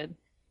connected.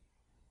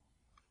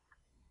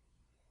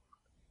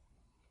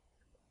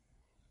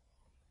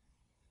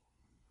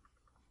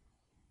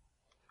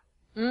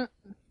 Mm.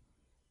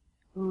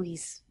 Ooh,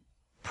 he's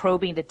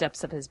probing the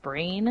depths of his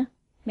brain,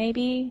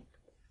 maybe?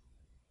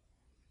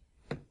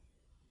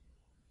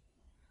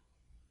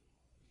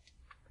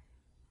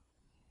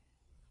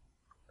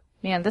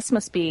 Man, this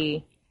must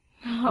be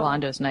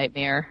Londo's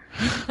nightmare.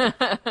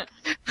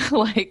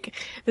 Like,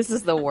 this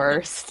is the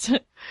worst.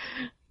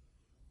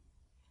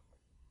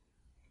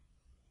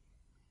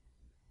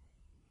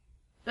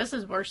 This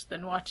is worse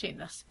than watching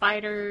the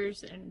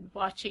spiders and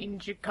watching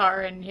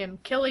Jakar and him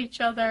kill each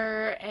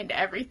other and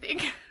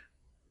everything.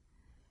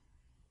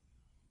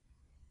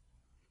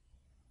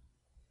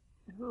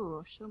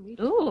 Ooh, show me.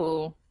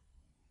 Ooh.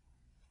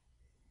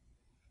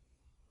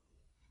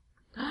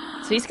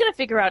 So he's gonna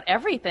figure out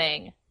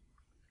everything.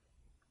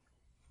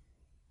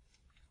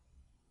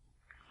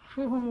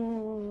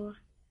 Ooh.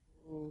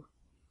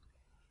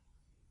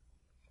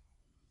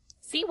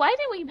 See, why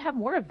didn't we have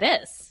more of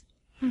this?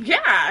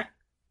 Yeah.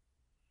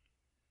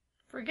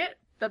 Forget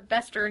the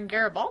Bester and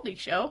Garibaldi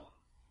show.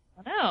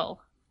 I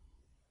know.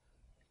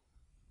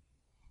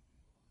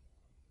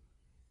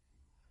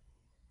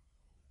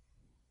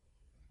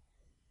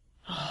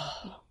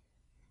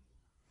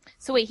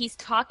 So wait, he's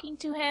talking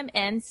to him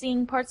and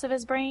seeing parts of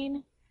his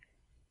brain?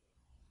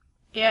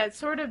 Yeah, it's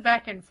sort of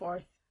back and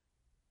forth.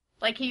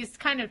 Like, he's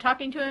kind of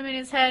talking to him in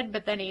his head,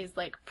 but then he's,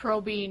 like,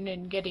 probing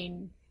and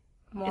getting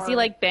more... Is he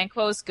like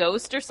Banquo's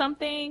ghost or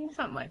something?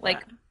 Something like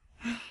Like,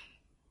 that.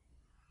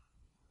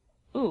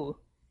 ooh.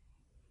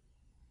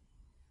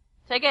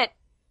 Take it.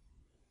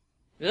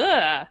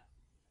 Ugh.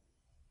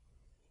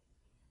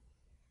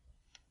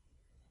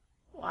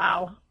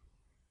 Wow.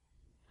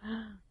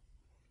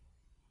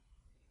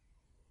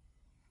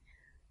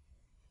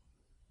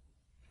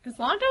 Is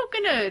Londo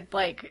gonna,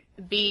 like,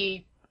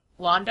 be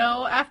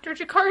Londo after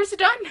Jakar is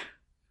done?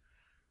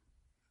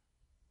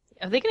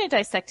 Are they going to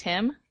dissect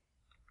him?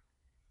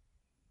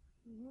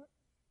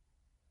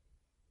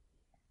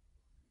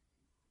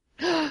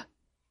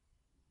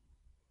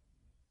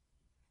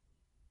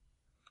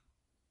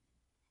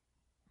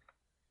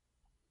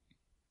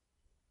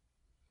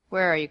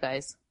 Where are you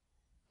guys?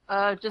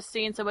 Just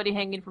seeing somebody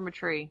hanging from a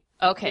tree.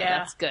 Okay, Yeah.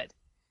 that's good.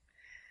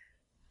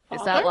 Is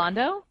Father? that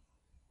Londo?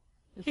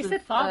 This He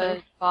said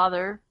father.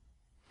 Father.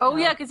 Oh, Oh.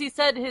 yeah, because he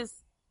said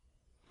his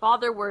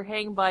father were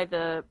hanged by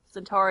the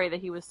Centauri that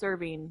he was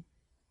serving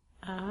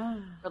Ah.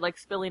 for, like,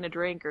 spilling a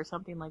drink or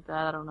something like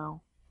that. I don't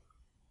know.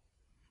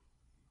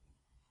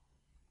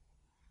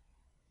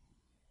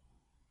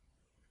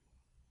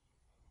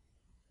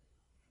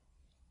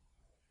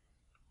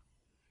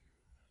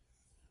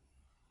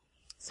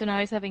 So now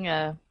he's having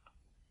a...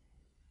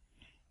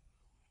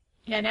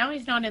 Yeah, now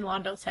he's not in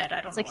Londo's head.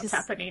 I don't It's know like what's his-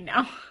 happening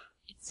now.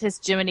 It's his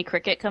Jiminy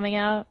Cricket coming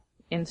out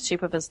in the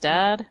shape of his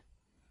dad.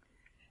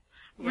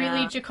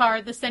 Really, Yeah.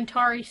 Jakar, the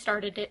Centauri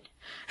started it.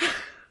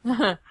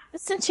 The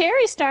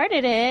Centauri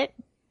started it.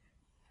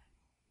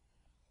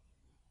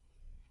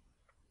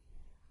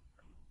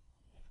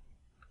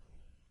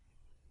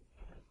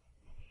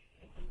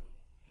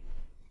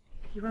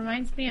 He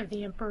reminds me of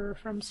the Emperor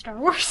from Star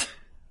Wars.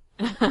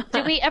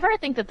 Did we ever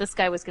think that this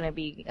guy was going to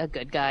be a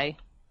good guy?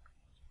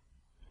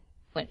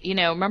 When,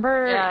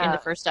 remember in Yeah. the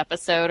first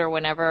episode or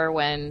whenever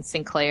when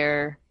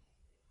Sinclair...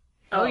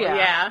 Oh,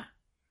 yeah.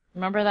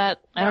 Remember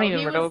that? I don't No, even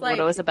he remember was what it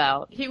like- was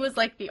about. He was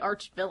like the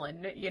arch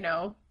villain,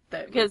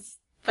 that Because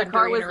the car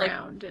thundering was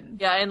around and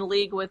like, yeah, in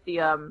league with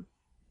the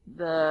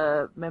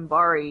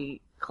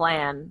Membari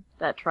clan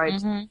that tried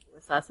Mhm. to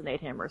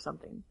assassinate him or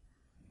something.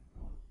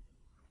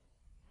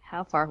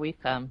 How far we've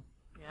come.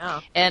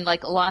 Yeah. And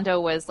like Londo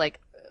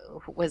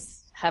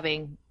was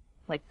having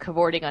like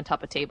cavorting on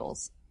top of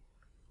tables.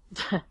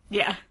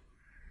 yeah.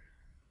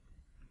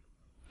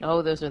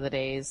 Oh, those are the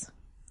days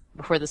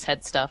before this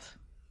head stuff.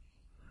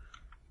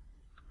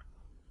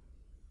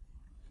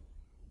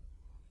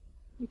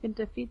 You can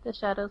defeat the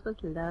shadows with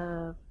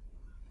love.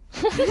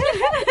 Yay!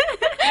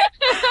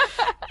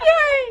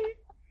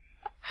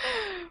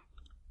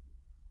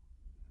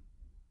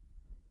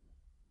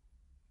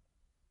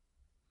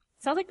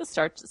 Sounds like the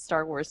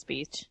Star Wars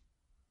speech.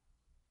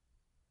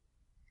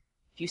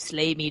 If you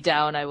slay me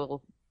down, I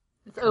will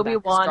It's come back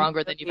Obi-Wan.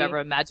 stronger than you've ever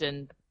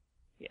imagined.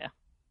 Yeah.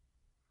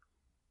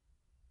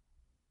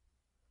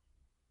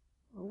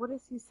 What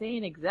is he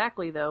saying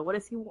exactly, though? What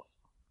is he...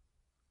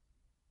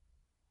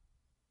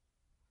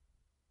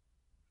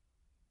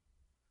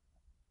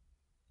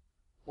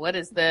 What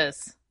is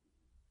this?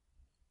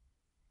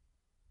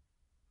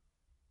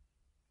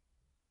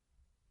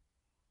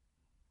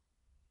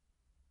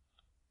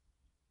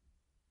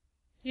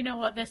 You know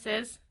what this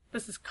is?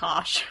 This is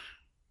Kosh.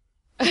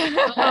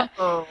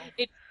 Oh.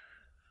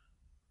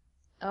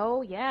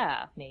 Oh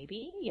yeah,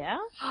 maybe, yeah.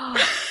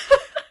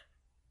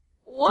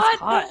 What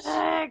Kosh. the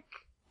heck?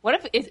 What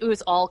if it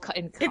was all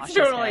in Kosh's It's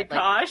totally head? Like,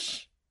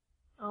 Kosh.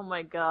 Oh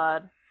my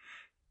god.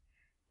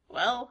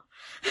 Well,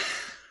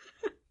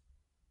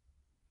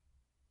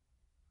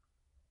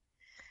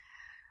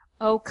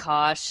 oh,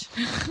 Kosh.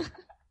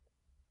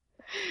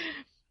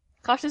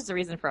 Kosh is the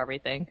reason for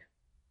everything.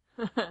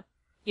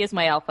 He is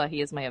my alpha,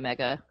 he is my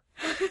omega.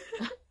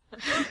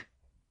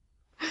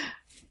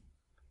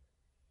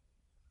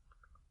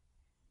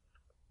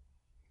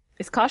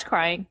 Is Kosh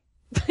crying?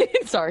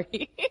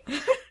 Sorry.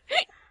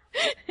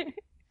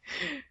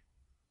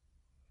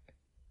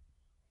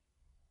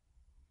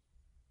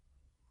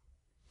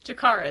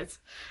 Jakara's.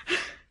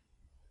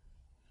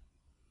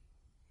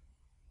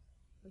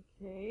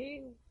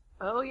 Okay.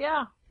 Oh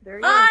yeah. There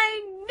he is.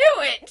 I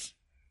knew it!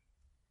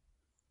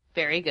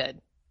 Very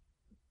good.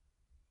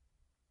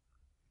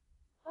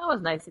 That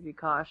was nice of you,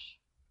 Kosh.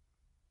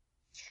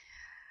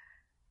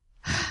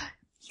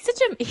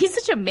 He's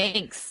such a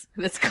minx,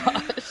 this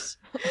Kosh.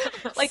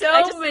 So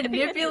I think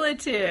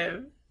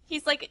manipulative.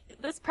 he's like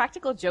this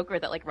practical joker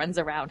that like runs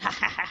around. Ha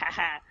ha ha ha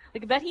ha.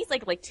 Like I bet he's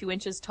like 2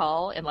 inches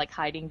tall and like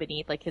hiding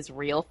beneath like his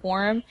real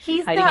form.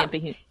 He's hiding that, it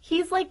beneath.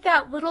 he's like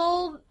that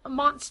little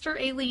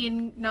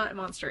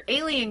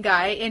alien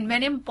guy in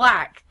Men in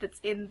Black that's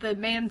in the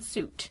man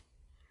suit.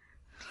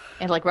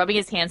 And like rubbing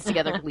his hands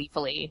together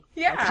gleefully.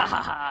 Yeah. Like, ha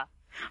ha ha.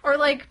 Or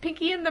like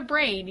Pinky and the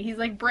Brain. He's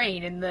like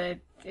Brain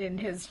in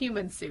his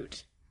human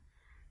suit.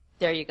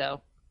 There you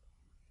go.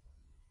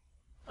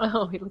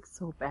 Oh, he looks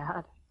so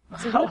bad.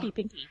 So who would be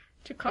Pinky?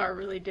 Jakar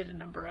really did a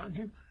number on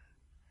him.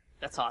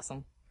 That's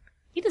awesome.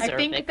 He deserved I it.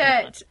 think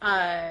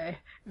that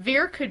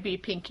Veer could be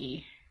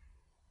Pinky.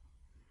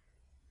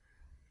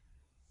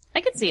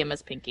 I could see him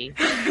as Pinky.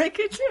 I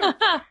could too.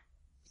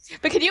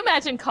 But can you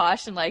imagine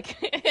Kosh and like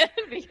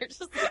you're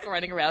just like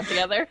running around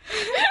together?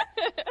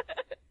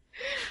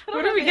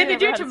 What are we going to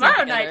do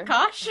tomorrow night,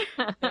 Kosh?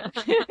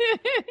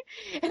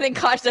 And then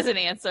Kosh doesn't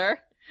answer.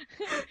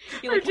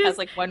 He like has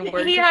like one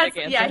word. He has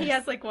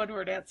answers. like one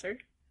word answer.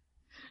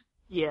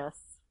 Yes.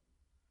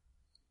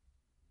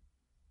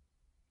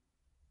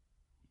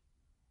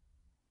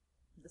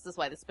 This is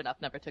why the spin-off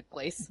never took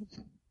place.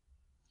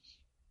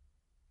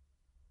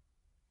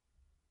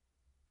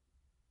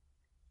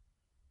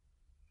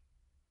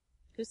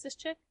 Who's this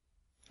chick?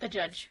 The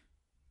judge.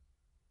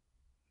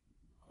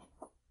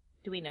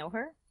 Do we know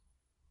her?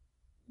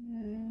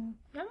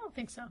 I don't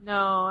think so.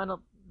 No, I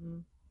don't.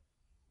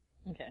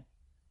 Okay.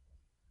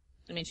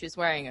 I mean, she was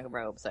wearing a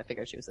robe, so I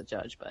figured she was a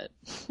judge, but...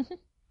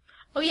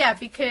 Oh yeah,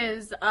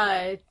 because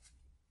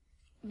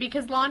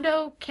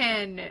Londo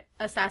can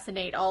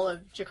assassinate all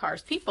of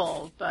Jakar's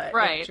people, but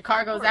Right. if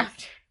Jakar goes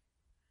after...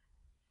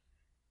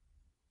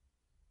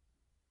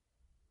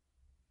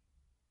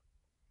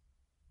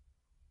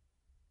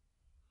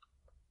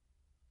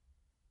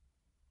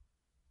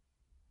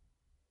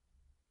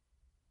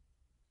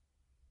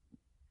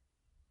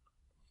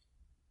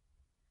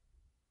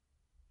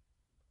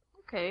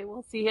 Okay,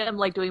 we'll see him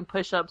like doing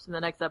push-ups in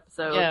the next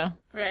episode. Yeah.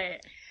 Right.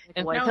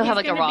 And Like, he'll he's have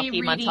like a gonna be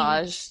Rocky reading-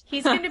 montage.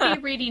 He's going to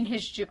be reading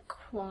his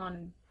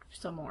Jaquan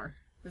some more.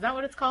 Is that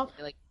what it's called?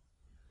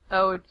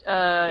 Oh,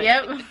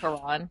 Yep.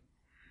 Quran.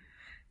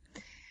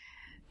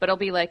 But it'll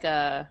be like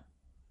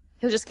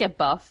he'll just get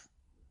buff.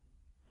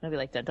 It'll be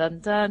like dun dun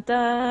dun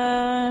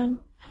dun.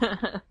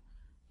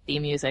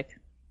 Theme music.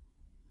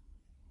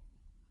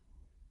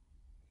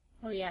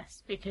 Oh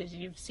yes, because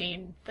you've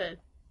seen the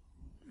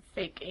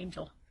fake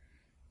angel.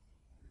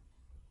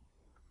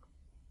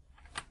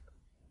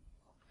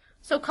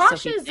 So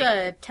Kosh is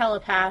a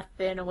telepath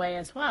in a way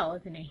as well,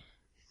 isn't he?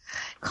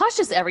 Kosh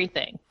is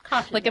everything.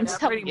 Kosh is Like I'm a-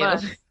 telling pretty you.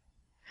 much.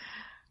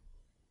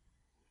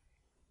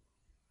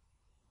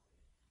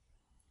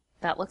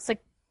 That looks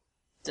like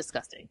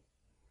disgusting.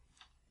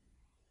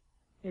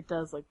 It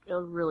does look. It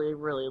really,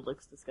 really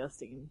looks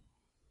disgusting.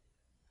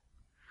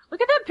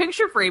 Look at that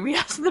picture frame he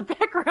has in the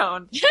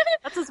background.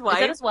 That's his wife. Is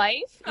that his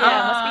wife?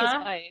 Yeah, it must be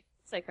his wife.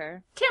 It's like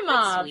her. That's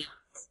Timov. sweet.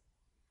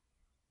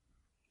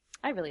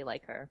 I really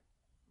like her.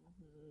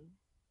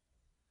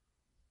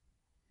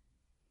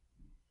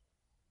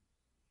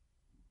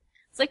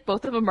 It's like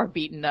both of them are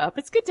beaten up.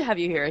 It's good to have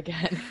you here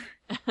again.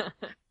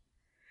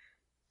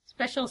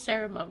 Special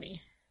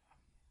ceremony.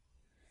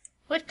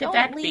 What could Don't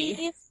that leave.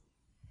 be?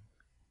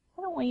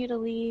 I don't want you to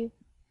leave.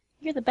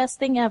 You're the best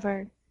thing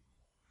ever.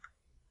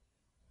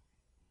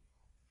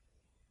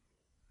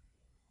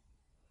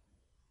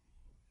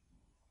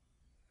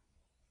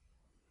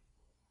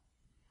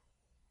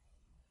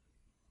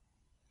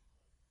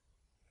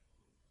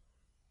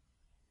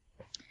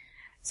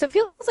 So it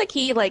feels like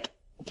he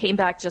came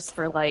back just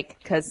for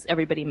because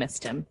everybody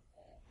missed him,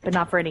 but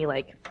not for any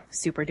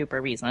super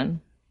duper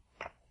reason.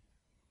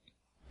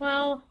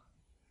 Well,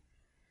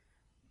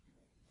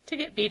 to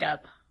get beat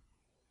up.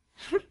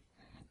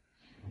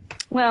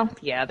 Well,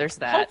 yeah, there's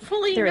that.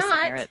 Hopefully There is some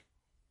not. merit.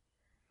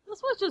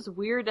 This was just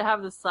weird to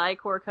have the Psi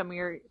Corps come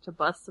here to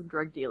bust some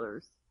drug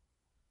dealers.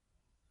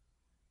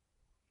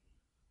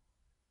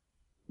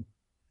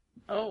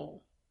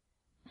 Oh.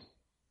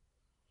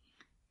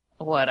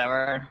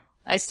 Whatever.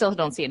 I still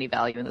don't see any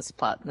value in this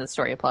plot, in the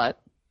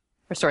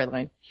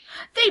storyline.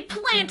 They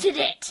planted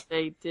it!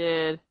 They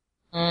did.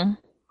 Mm.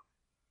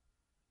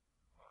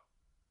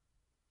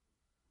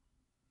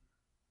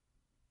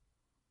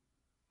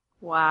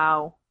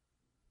 Wow.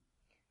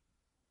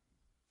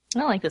 I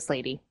don't like this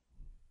lady.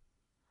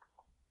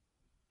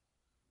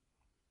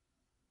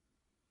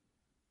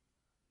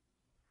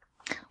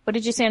 What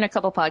did you say in a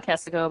couple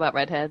podcasts ago about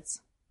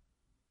redheads?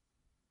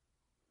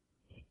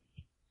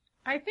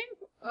 I think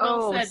Will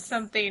Oh, said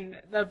something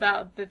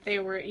about that they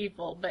were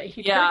evil, but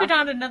he Yeah. heard it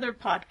on another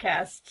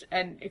podcast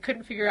and it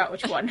couldn't figure out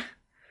which one.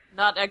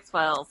 Not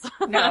X-Files.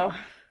 No.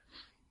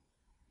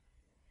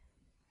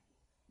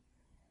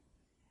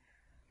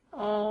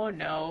 Oh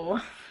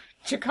no.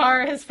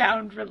 Jakar has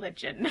found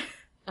religion.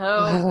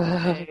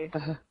 Oh, okay.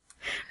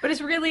 But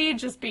it's really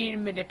just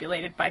being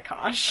manipulated by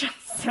Kosh.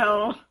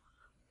 So,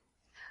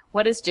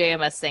 What is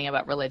JMS saying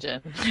about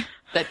religion?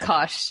 That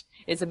Kosh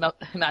is a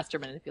master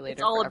manipulator.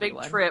 It's all for a big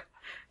everyone. trip,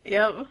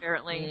 yep.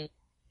 apparently.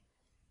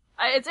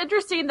 It's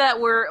interesting that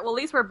at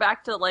least we're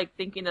back to,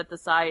 thinking that the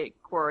Psi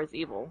Corps is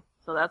evil.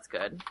 So that's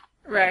good.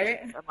 Right.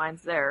 Our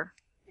mind's there.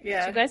 Do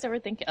Yeah. you guys ever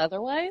think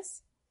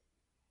otherwise?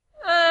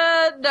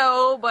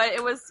 No, but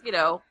it was,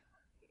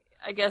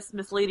 I guess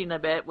misleading a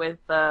bit with,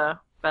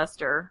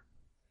 Bester.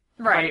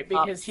 Right, Funny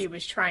because pops. he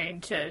was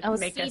trying to Oh,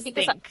 make see, us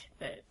because think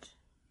that.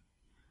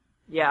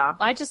 Yeah.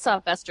 I just saw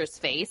Bester's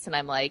face, and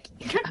I'm like,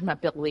 I'm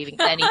not believing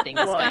anything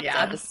this Well, guy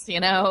yeah. says, you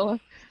know?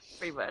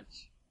 Pretty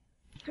much.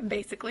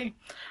 Basically.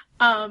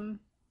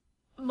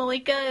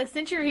 Malika,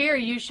 since you're here,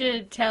 you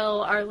should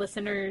tell our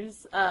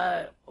listeners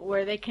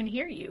where they can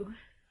hear you.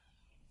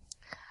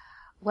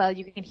 Well,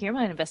 you can hear me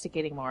on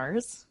Investigating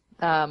Mars.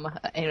 And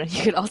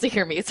you can also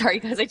hear me. Sorry,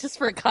 guys, I just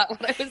forgot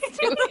what I was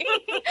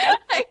doing.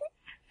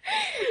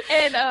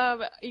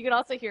 And you can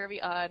also hear me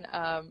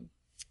on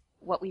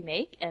What We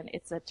Make, and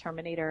it's a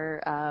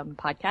Terminator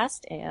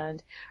podcast.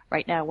 And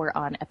right now we're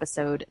on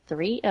episode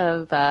 3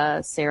 of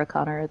Terminator: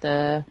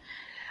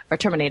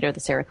 The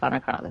Sarah Connor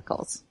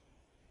Chronicles.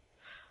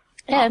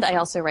 And I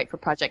also write for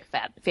Project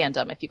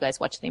Fandom. If you guys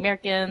watch The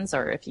Americans,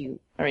 or if you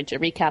are into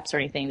recaps or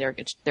anything,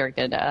 they're a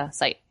good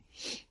site.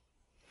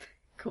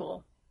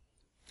 Cool.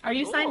 Are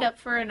you signed up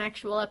for an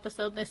actual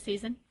episode this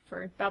season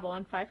for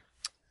Babylon 5?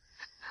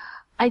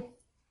 I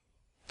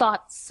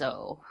thought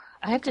so.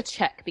 I have to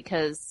check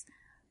because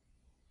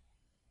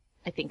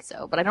I think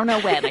so, but I don't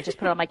know when. I just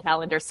put it on my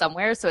calendar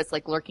somewhere, so it's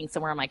like lurking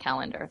somewhere on my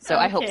calendar. So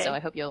okay. I hope so. I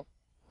hope to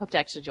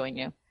actually join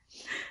you.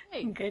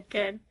 Hey.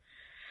 Good.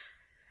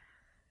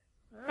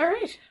 All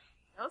right.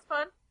 That was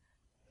fun.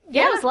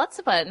 Yeah, it was lots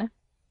of fun.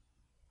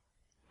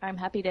 I'm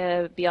happy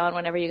to be on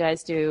whenever you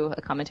guys do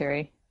a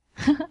commentary.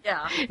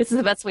 Yeah. This is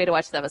the best way to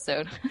watch the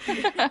episode.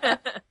 Yes,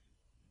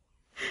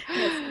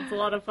 it's a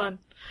lot of fun.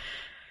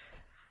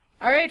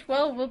 All right,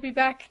 well, we'll be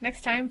back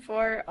next time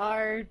for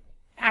our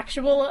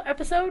actual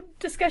episode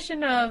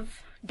discussion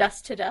of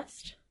Dust to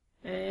Dust.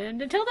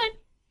 And until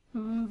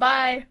then,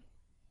 bye.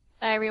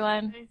 Bye,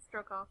 everyone. Nice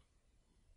stroke off.